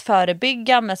 både för att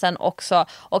förebygga men sen också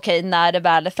när det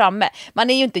väl är framme. Man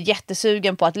är ju inte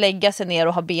jättesugen på att lägga sig ner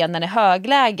och ha benen i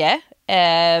högläge,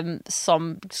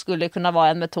 som skulle kunna vara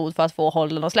en metod för att få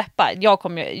hållen att släppa.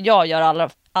 Jag gör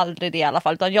aldrig det i alla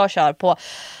fall, utan jag kör på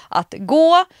att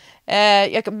gå.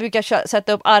 Jag brukar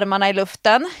sätta upp armarna i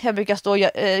luften. Jag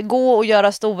brukar gå och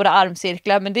göra stora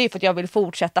armcirklar, men det är för att jag vill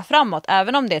fortsätta framåt.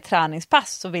 Även om det är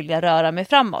träningspass så vill jag röra mig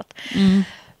framåt.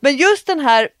 Men just den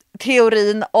här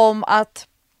teorin om att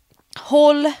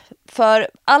håll för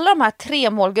alla de här 3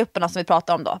 målgrupperna som vi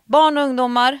pratar om då. Barn och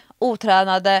ungdomar,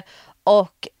 otränade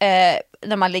och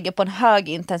när man ligger på en hög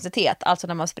intensitet, alltså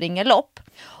när man springer lopp.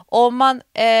 Om man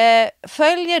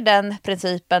följer den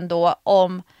principen då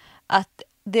om att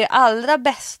det allra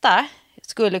bästa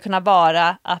skulle kunna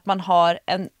vara att man har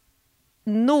en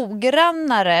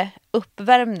noggrannare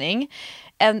uppvärmning,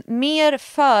 en mer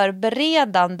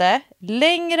förberedande,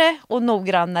 längre och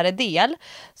noggrannare del,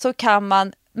 så kan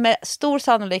man med stor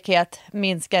sannolikhet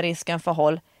minska risken för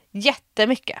håll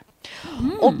jättemycket.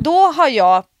 Och då har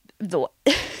jag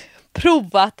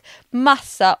provat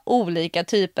massa olika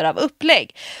typer av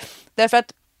upplägg. Därför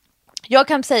att jag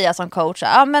kan säga som coach,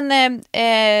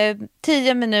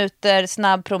 10 minuter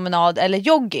snabb promenad eller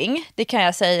jogging, det kan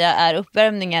jag säga är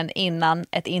uppvärmningen innan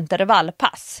ett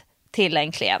intervallpass till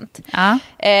en klient.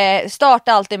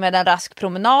 Starta alltid med en rask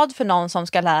promenad för någon som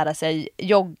ska lära sig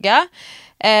jogga.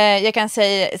 Jag kan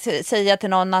säga till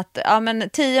någon att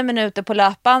 10 minuter på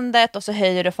löpbandet och så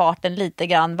höjer du farten lite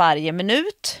grann varje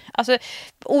minut. Alltså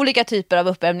olika typer av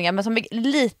uppvärmningar, men som är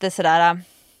lite sådär,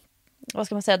 vad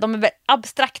ska man säga, de är väldigt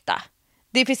abstrakta.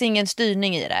 Det finns ingen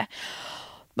styrning i det.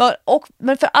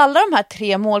 Men för alla de här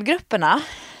 3 målgrupperna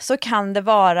så kan det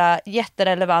vara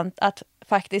jätterelevant att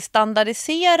faktiskt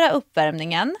standardisera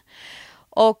uppvärmningen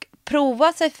och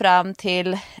prova sig fram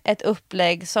till ett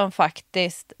upplägg som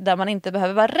faktiskt, där man inte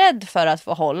behöver vara rädd för att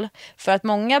få håll. För att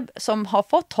många som har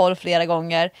fått håll flera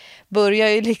gånger börjar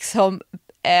ju liksom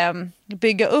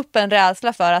bygga upp en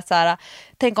rädsla för att så här,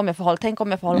 tänk om jag får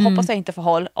håll, hoppas jag inte får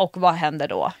håll, och vad händer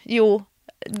då? Jo,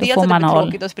 dels att det blir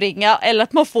tråkigt att springa eller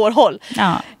att man får håll.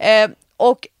 Ja.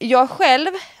 Och jag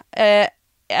själv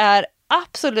är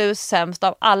absolut sämst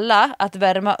av alla att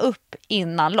värma upp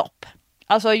innan lopp.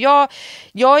 Alltså jag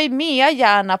är med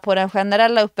gärna på den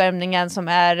generella uppvärmningen som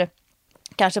är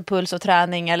kanske puls och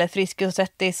träning eller frisk och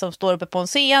svettig som står uppe på en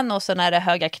scen, och sen är det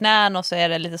höga knän och så är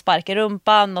det lite spark i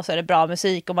rumpan och så är det bra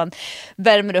musik och man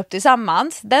värmer upp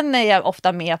tillsammans. Den är jag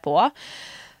ofta med på.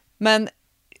 Men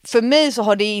för mig så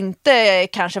har det inte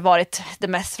kanske varit det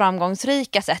mest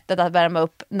framgångsrika sättet att värma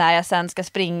upp när jag sen ska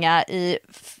springa i,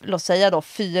 låt säga då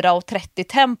 4:30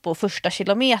 tempo första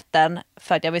kilometern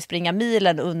för att jag vill springa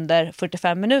milen under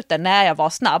 45 minuter när jag var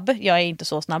snabb. Jag är inte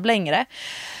så snabb längre.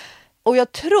 Och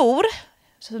jag tror,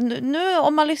 så nu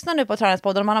om man lyssnar nu på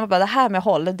Träningspodden och man har bara det här med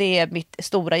håll, det är mitt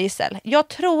stora gissel. Jag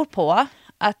tror på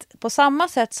att på samma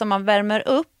sätt som man värmer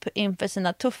upp inför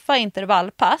sina tuffa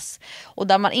intervallpass och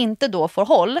där man inte då får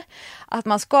håll, att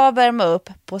man ska värma upp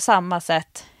på samma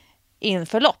sätt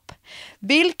inför lopp.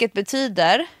 Vilket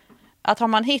betyder att har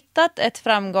man hittat ett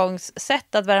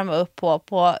framgångssätt att värma upp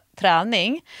på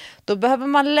träning, då behöver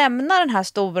man lämna den här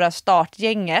stora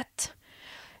startgänget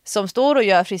som står och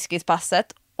gör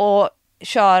friskispasset och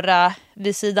köra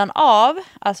vid sidan av,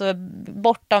 alltså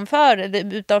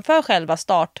utanför själva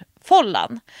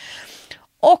startfållan.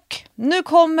 Och nu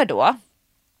kommer då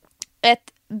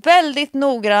ett väldigt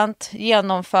noggrant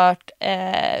genomfört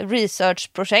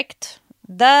researchprojekt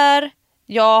där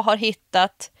jag har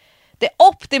hittat det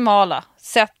optimala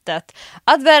sättet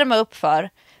att värma upp för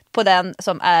på den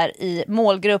som är i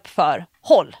målgrupp för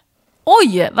håll.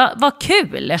 Oj, vad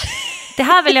kul! Det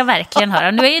här vill jag verkligen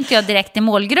höra. Nu är ju inte jag direkt i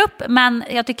målgrupp, men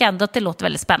jag tycker ändå att det låter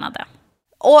väldigt spännande.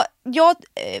 Och jag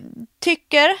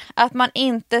tycker att man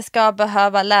inte ska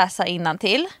behöva läsa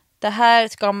innantill. Det här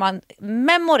ska man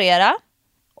memorera.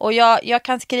 Och jag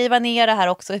kan skriva ner det här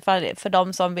också för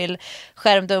de som vill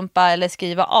skärmdumpa eller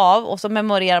skriva av. Och så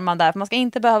memorerar man där. För man ska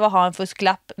inte behöva ha en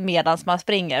fusklapp medan man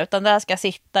springer. Utan det här ska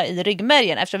sitta i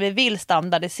ryggmärgen eftersom vi vill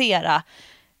standardisera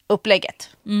upplägget.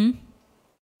 Mm.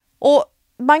 Och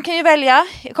man kan ju välja.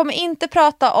 Jag kommer inte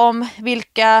prata om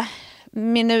vilka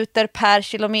minuter per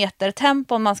kilometer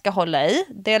tempo man ska hålla i.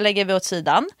 Det lägger vi åt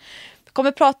sidan. Vi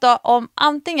kommer prata om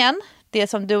antingen det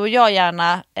som du och jag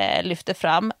gärna lyfter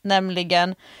fram,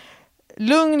 nämligen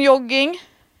lugn jogging,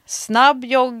 snabb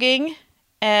jogging,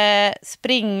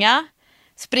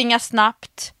 springa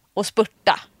snabbt och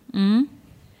spurta. Mm.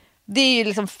 Det är ju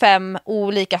liksom 5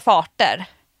 olika farter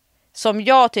som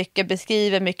jag tycker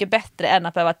beskriver mycket bättre än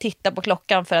att behöva titta på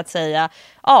klockan för att säga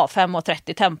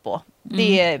 5:30 tempo.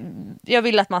 Jag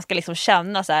vill att man ska liksom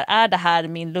känna så här, är det här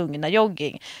min lugna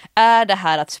jogging? Är det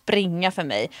här att springa för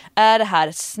mig? Är det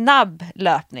här snabb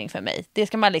löpning för mig? Det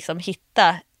ska man liksom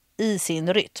hitta i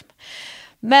sin rytm.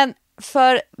 Men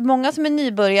för många som är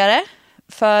nybörjare,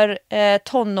 för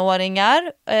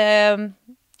tonåringar,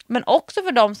 men också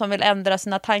för de som vill ändra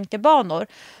sina tankebanor,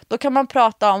 då kan man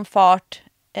prata om fart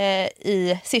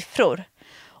i siffror.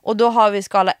 Och då har vi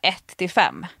skala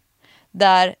 1-5.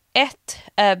 Där 1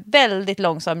 är väldigt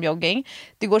långsam jogging.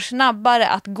 Det går snabbare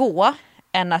att gå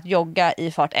än att jogga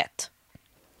i fart 1.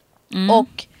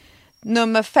 Och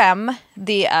nummer 5,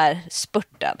 det är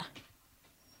spurten.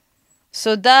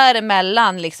 Så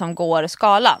däremellan liksom går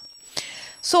skalan.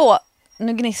 Så,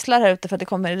 nu gnisslar här ute för att det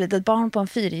kommer ett litet barn på en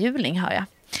 4-hjuling, hör jag.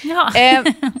 Ja.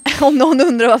 Om någon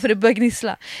undrar varför det börjar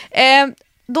gnissla.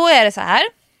 Då är det så här.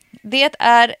 Det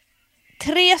är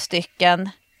 3 stycken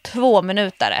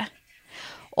 2-minutare.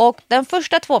 Och den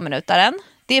första 2-minutaren,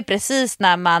 det är precis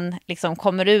när man liksom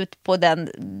kommer ut på den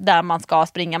där man ska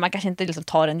springa. Man kanske inte liksom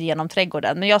tar den genom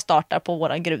trädgården, men jag startar på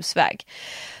våran grusväg.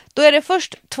 Då är det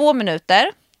först 2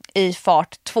 minuter i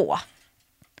fart 2.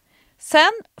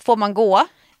 Sen får man gå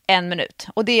 1 minut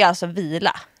och det är alltså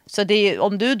vila. Så det är,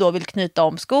 om du då vill knyta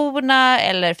om skorna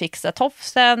eller fixa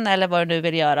tofsen eller vad du nu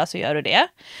vill göra, så gör du det.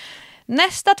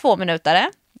 Nästa 2 minuter,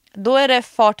 då är det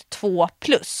fart 2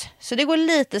 plus. Så det går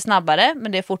lite snabbare,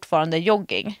 men det är fortfarande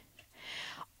jogging.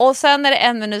 Och sen är det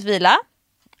 1 minut vila.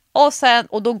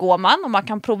 Och då går man, och man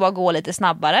kan prova att gå lite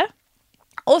snabbare.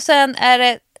 Och sen är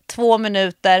det 2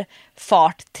 minuter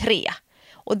fart 3.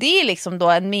 Och det är liksom då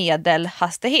en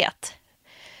medelhastighet.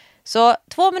 Så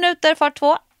 2 minuter fart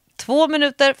 2, 2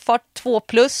 minuter fart 2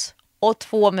 plus och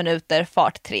 2 minuter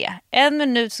fart 3. 1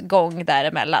 minuts gång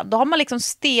däremellan. Då har man liksom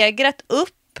stegrat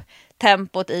upp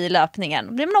tempot i löpningen.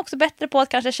 Då blir man också bättre på att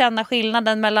kanske känna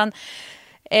skillnaden mellan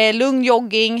lugn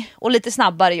jogging och lite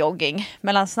snabbare jogging.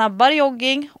 Mellan snabbare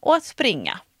jogging och att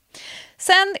springa.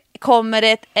 Sen kommer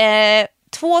det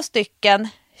 2 stycken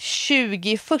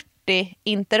 20-40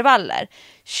 intervaller.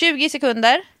 20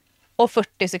 sekunder och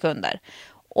 40 sekunder.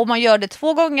 Och man gör det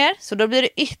 2 gånger, så då blir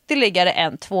det ytterligare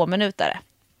en 2-minutare.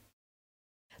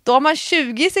 Då har man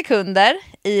 20 sekunder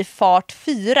i fart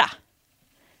 4.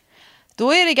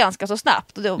 Då är det ganska så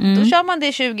snabbt. Då kör man det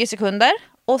i 20 sekunder.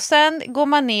 Och sen går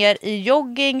man ner i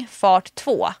jogging fart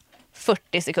 2,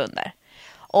 40 sekunder.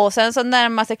 Och sen så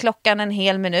närmar sig klockan en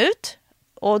hel minut.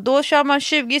 Och då kör man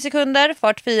 20 sekunder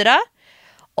fart 4.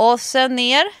 Och sen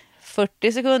ner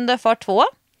 40 sekunder fart 2.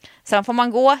 Sen får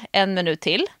man gå 1 minut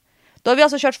till. Då har vi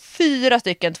alltså kört 4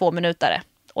 stycken 2-minutare.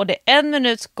 Och det är 1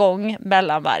 minuts gång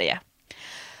mellan varje.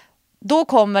 Då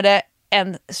kommer det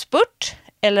en spurt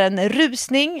eller en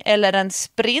rusning eller en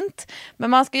sprint. Men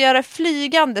man ska göra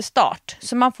flygande start.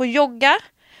 Så man får jogga.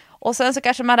 Och sen så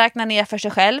kanske man räknar ner för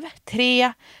sig själv.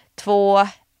 3, 2,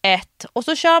 1. Och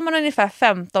så kör man ungefär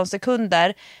 15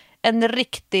 sekunder. En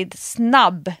riktigt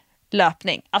snabb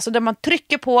löpning. Alltså där man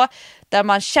trycker på. Där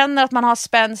man känner att man har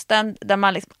spänsten. Där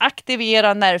man liksom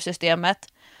aktiverar nervsystemet.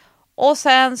 Och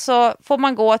sen så får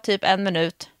man gå typ 1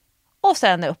 minut. Och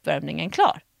sen är uppvärmningen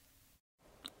klar.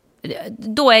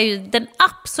 Då är ju den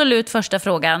absolut första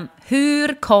frågan: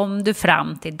 hur kom du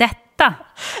fram till detta?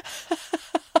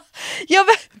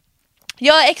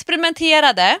 Jag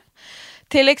experimenterade.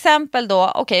 Till exempel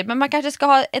då, men man kanske ska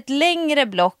ha ett längre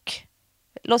block.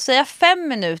 Låt säga 5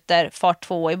 minuter fart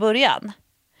 2 i början.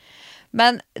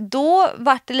 Men då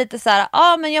var det lite så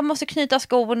här, men jag måste knyta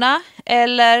skorna.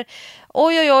 Eller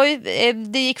oj,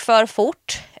 det gick för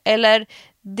fort. Eller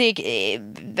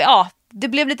det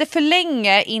blev lite för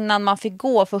länge innan man fick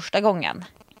gå första gången.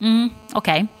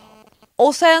 Okej.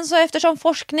 Och sen så eftersom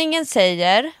forskningen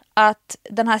säger att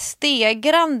den här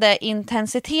stegrande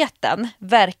intensiteten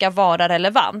verkar vara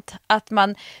relevant. Att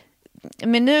man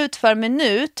minut för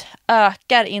minut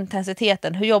ökar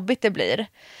intensiteten, hur jobbigt det blir.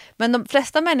 Men de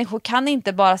flesta människor kan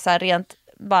inte bara så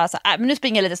här men nu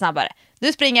springer jag lite snabbare.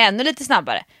 Nu springer jag ännu lite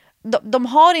snabbare. De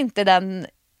har inte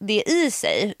det i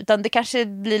sig, utan det kanske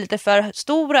blir lite för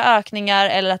stora ökningar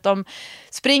eller att de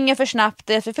springer för snabbt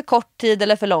för kort tid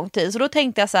eller för lång tid. Så då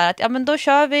tänkte jag så här att men då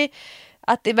kör vi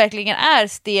att det verkligen är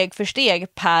steg för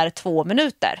steg per 2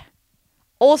 minuter.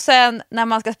 Och sen när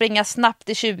man ska springa snabbt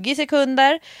i 20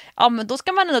 sekunder, men då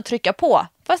ska man ändå trycka på,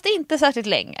 fast inte särskilt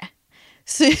länge.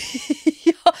 Så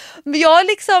jag har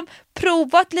liksom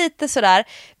provat lite sådär.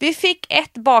 Vi fick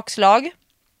ett bakslag.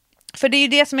 För det är ju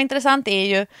det som är intressant, är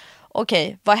ju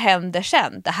okej, vad händer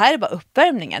sen? Det här är bara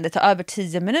uppvärmningen, det tar över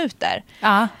 10 minuter.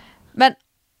 Ja. Men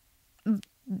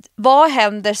vad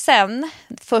händer sen?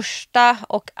 Första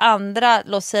och andra,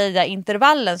 låt säga,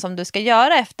 intervallen som du ska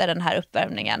göra efter den här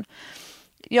uppvärmningen.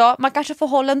 Ja, man kanske får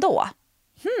håll ändå.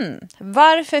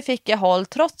 Varför fick jag håll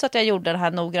trots att jag gjorde den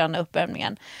här noggranna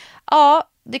uppvärmningen? Ja,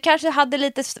 du kanske hade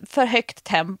lite för högt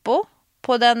tempo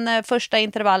på den första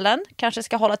intervallen. Kanske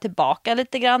ska hålla tillbaka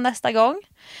lite grann nästa gång.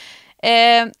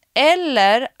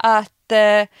 Eller att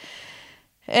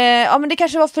men det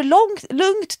kanske var för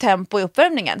lugnt tempo i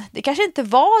uppvärmningen. Det kanske inte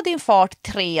var din fart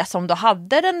 3 som du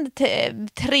hade den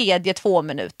tredje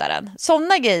 2-minutaren.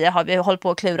 Sådana grejer har vi hållit på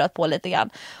och klurat på lite grann.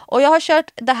 Och jag har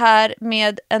kört det här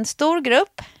med en stor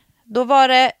grupp. Då var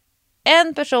det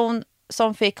en person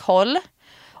som fick håll.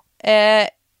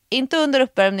 Inte under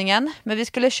uppvärmningen, men vi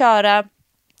skulle köra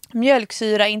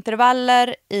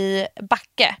mjölksyraintervaller i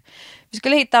backe.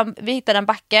 Vi hittade en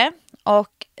backe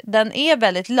och den är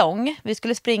väldigt lång. Vi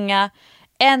skulle springa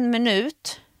 1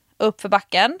 minut upp för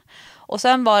backen. Och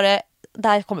sen var det,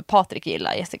 där kommer Patrik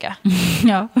gilla, Jessica.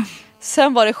 Ja.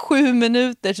 Sen var det 7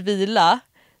 minuters vila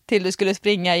till du skulle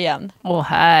springa igen. Åh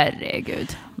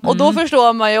herregud. Och då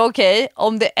förstår man ju, okej,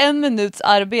 om det är 1 minuts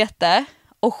arbete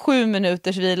och 7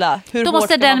 minuters vila. Då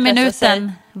måste den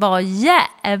minuten vara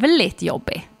jävligt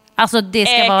jobbig. Alltså det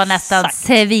ska vara nästan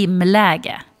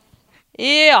svimläge.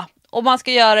 Ja, och man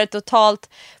ska göra det totalt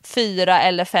 4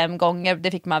 eller 5 gånger.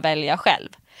 Det fick man välja själv.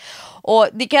 Och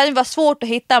det kan ju vara svårt att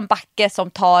hitta en backe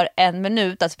som tar 1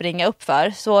 minut att springa upp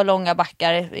för. Så långa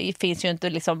backar finns ju inte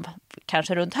liksom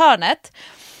kanske runt hörnet.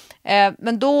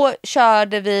 Men då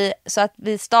körde vi så att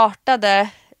vi startade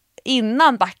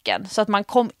innan backen, så att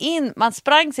man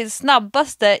sprang sitt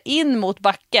snabbaste in mot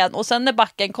backen, och sen när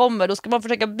backen kommer då ska man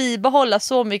försöka bibehålla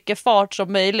så mycket fart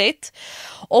som möjligt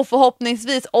och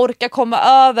förhoppningsvis orka komma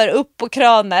över upp på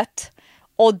krönet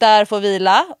och där få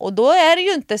vila. Och då är det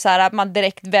ju inte så här att man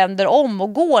direkt vänder om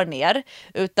och går ner,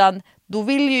 utan då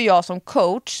vill ju jag som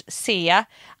coach se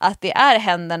att det är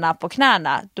händerna på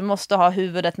knäna. Du måste ha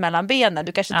huvudet mellan benen.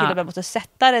 Du kanske till och med måste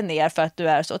sätta dig ner för att du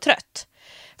är så trött.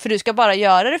 För du ska bara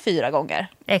göra det 4 gånger.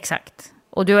 Exakt.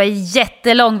 Och du har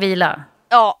jättelång vila.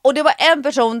 Ja, och det var en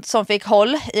person som fick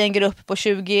håll i en grupp på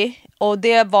 20. Och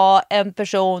det var en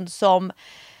person som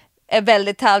är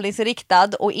väldigt tävlingsriktad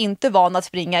och inte van att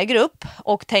springa i grupp.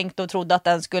 Och tänkte och trodde att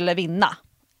den skulle vinna.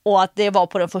 Och att det var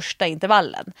på den första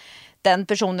intervallen. Den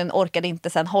personen orkade inte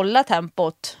sen hålla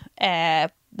tempot.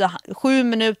 7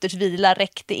 minuters vila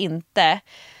räckte inte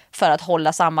för att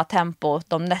hålla samma tempo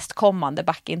de nästkommande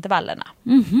backintervallerna.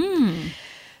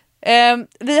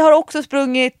 Vi har också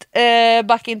sprungit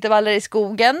backintervaller i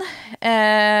skogen.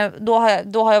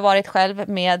 Då har jag varit själv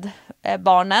med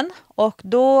barnen. Och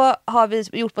då har vi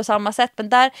gjort på samma sätt. Men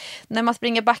där, när man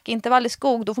springer backintervall i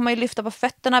skog, då får man ju lyfta på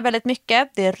fötterna väldigt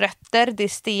mycket. Det är rötter, det är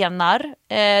stenar,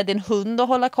 det är en hund att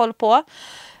hålla koll på.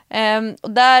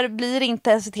 Och där blir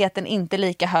intensiteten inte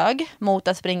lika hög mot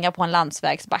att springa på en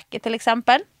landsvägsbacke till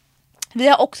exempel. Vi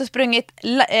har också sprungit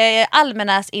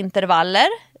Almenäsintervaller,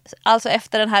 alltså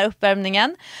efter den här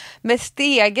uppvärmningen, med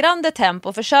stegrande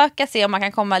tempo. Försöka se om man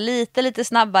kan komma lite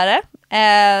snabbare.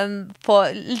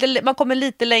 Man kommer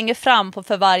lite längre fram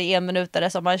för varje 1 minutare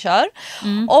som man kör.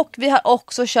 Och vi har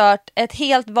också kört ett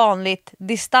helt vanligt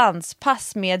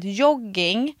distanspass med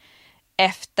jogging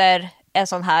efter en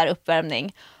sån här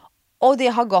uppvärmning. Och det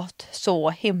har gått så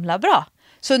himla bra.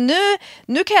 Så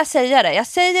nu kan jag säga det. Jag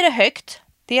säger det högt.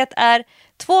 Det är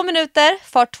 2 minuter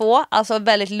fart 2, alltså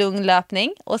väldigt lugn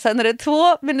löpning. Och sen är det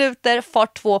 2 minuter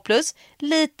fart 2 plus,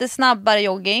 lite snabbare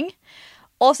jogging.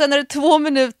 Och sen är det 2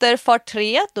 minuter fart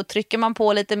 3, då trycker man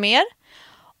på lite mer.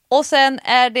 Och sen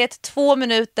är det 2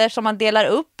 minuter som man delar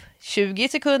upp. 20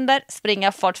 sekunder,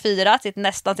 springa fart 4,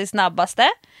 nästan till snabbaste.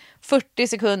 40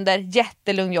 sekunder,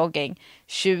 jättelugn jogging.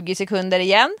 20 sekunder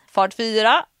igen, fart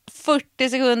 4. 40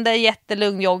 sekunder,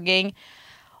 jättelugn jogging.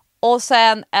 Och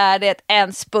sen är det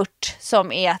en spurt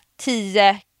som är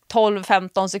 10, 12,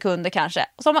 15 sekunder kanske.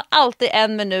 Och så har man alltid 1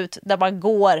 minut där man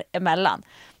går emellan.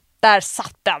 Där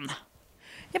satt den.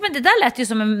 Ja, men det där lät ju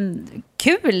som en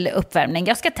kul uppvärmning.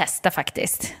 Jag ska testa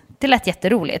faktiskt. Det lät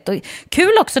jätteroligt. Och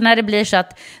kul också när det blir så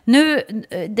att nu,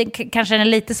 det kanske är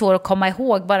lite svår att komma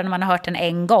ihåg bara när man har hört den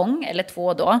en gång eller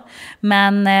 2 då.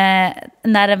 Men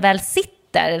när den väl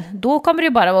sitter, då kommer det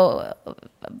ju bara att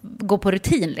gå på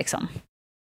rutin liksom.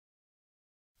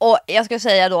 Och jag ska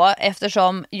säga då,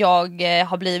 eftersom jag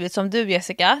har blivit som du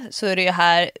Jessica, så är det ju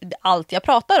här allt jag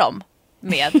pratar om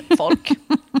med folk.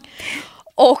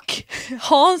 Och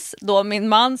Hans, då min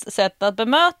mans sätt att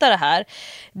bemöta det här,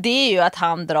 det är ju att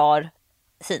han drar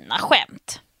sina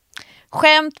skämt.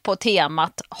 Skämt på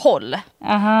temat håll.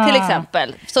 Aha. Till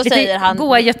exempel. Så lite säger han...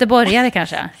 goa göteborgare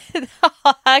kanske.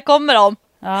 Här kommer de.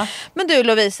 Ja. Men du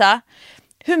Lovisa,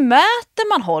 hur mäter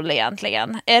man håll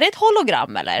egentligen? Är det ett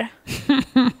hologram eller?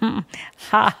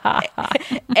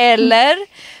 Eller,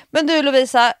 men du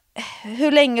Lovisa,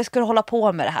 hur länge ska du hålla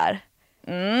på med det här?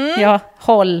 Ja,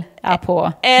 håll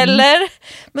på. Eller,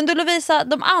 men du Lovisa,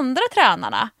 de andra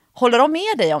tränarna, håller de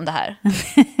med dig om det här?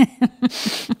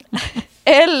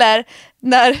 Eller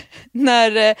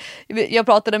när jag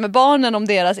pratade med barnen om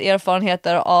deras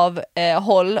erfarenheter av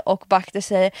håll och Bakter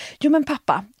säger, jo men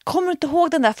pappa, kommer du inte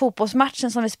ihåg den där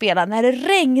fotbollsmatchen som vi spelade när det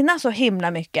regnade så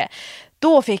himla mycket?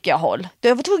 Då fick jag håll.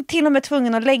 Jag var till och med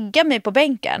tvungen att lägga mig på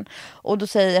bänken. Och då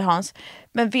säger Hans,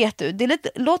 men vet du, det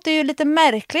låter ju lite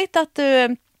märkligt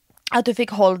att du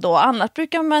fick håll då. Annars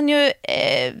brukar man ju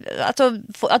alltså,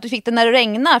 att du fick det när det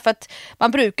regnar, för att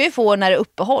man brukar ju få när det är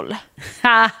uppehåll.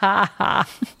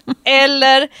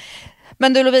 Eller,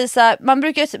 men du Lovisa,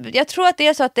 jag tror att det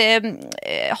är så att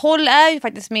håll är ju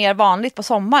faktiskt mer vanligt på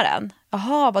sommaren.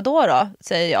 Jaha, vad då?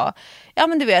 Säger jag. Ja,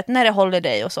 men du vet, när det håller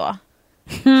dig och så.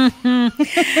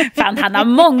 Fan, han har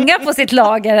många på sitt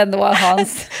lager ändå,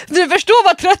 Hans. Du förstår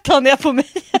vad trött han är på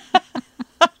mig.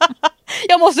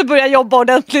 Jag måste börja jobba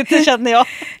ordentligt, det känner jag.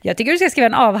 Jag tycker du ska skriva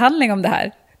en avhandling om det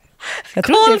här. Jag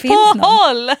tror koll det finns på någon.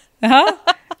 Håll! Ja,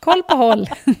 koll på håll.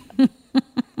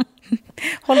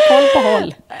 Håll koll på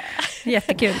håll.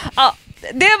 Jättekul. Ja,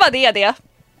 det var det. Ja,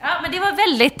 men det var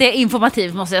väldigt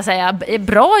informativt måste jag säga.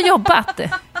 Bra jobbat.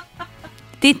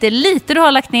 Det är inte lite du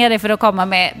har lagt ner dig för att komma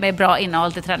med bra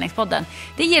innehåll till Träningspodden.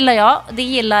 Det gillar jag, det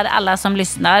gillar alla som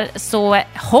lyssnar. Så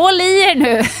håll i er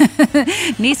nu.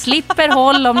 Ni slipper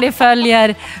håll om ni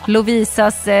följer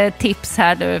Lovisas tips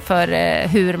här nu för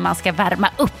hur man ska värma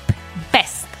upp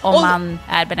bäst om man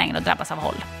är benägen att drabbas av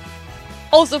håll.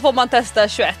 Och så får man testa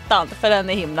 21an, för den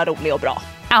är himla rolig och bra.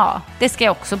 Ja, det ska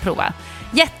jag också prova.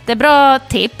 Jättebra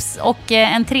tips och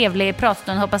en trevlig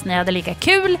pratstund. Hoppas ni hade lika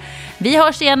kul. Vi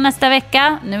hörs igen nästa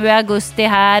vecka. Nu är augusti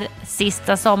här,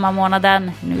 sista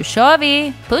sommarmånaden. Nu kör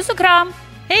vi. Puss och kram.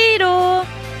 Hej då!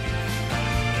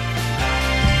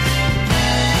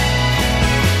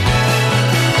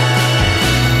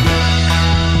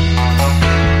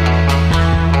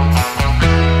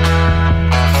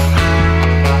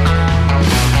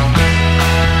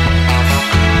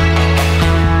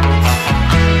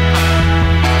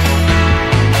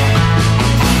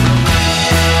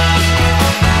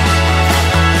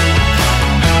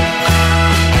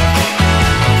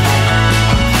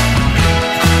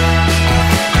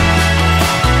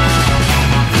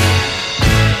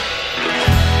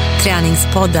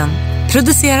 Träningspodden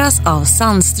produceras av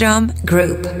Sandström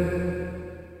Group.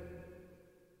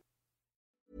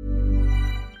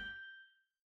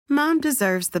 Mom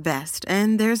deserves the best,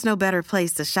 and there's no better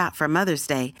place to shop for Mother's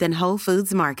Day than Whole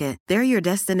Foods Market. They're your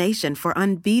destination for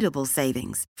unbeatable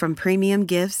savings, from premium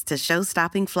gifts to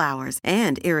show-stopping flowers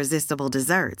and irresistible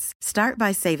desserts. Start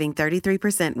by saving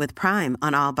 33% with Prime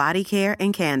on all body care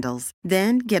and candles.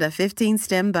 Then get a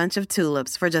 15-stem bunch of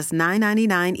tulips for just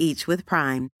 $9.99 each with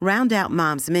Prime. Round out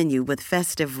Mom's menu with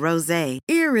festive rosé,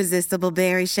 irresistible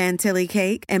berry chantilly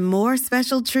cake, and more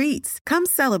special treats. Come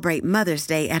celebrate Mother's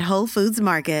Day at Whole Foods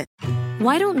Market.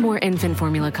 Why don't more infant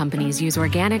formula companies use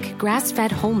organic,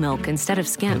 grass-fed whole milk instead of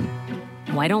skim?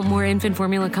 Why don't more infant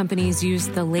formula companies use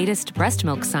the latest breast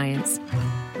milk science?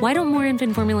 Why don't more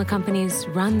infant formula companies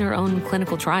run their own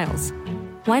clinical trials?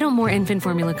 Why don't more infant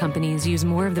formula companies use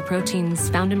more of the proteins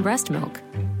found in breast milk?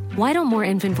 Why don't more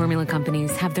infant formula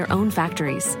companies have their own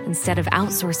factories instead of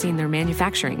outsourcing their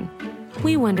manufacturing?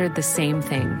 We wondered the same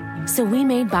thing. So we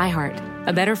made ByHeart,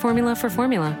 a better formula for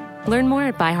formula. Learn more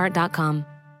at byheart.com.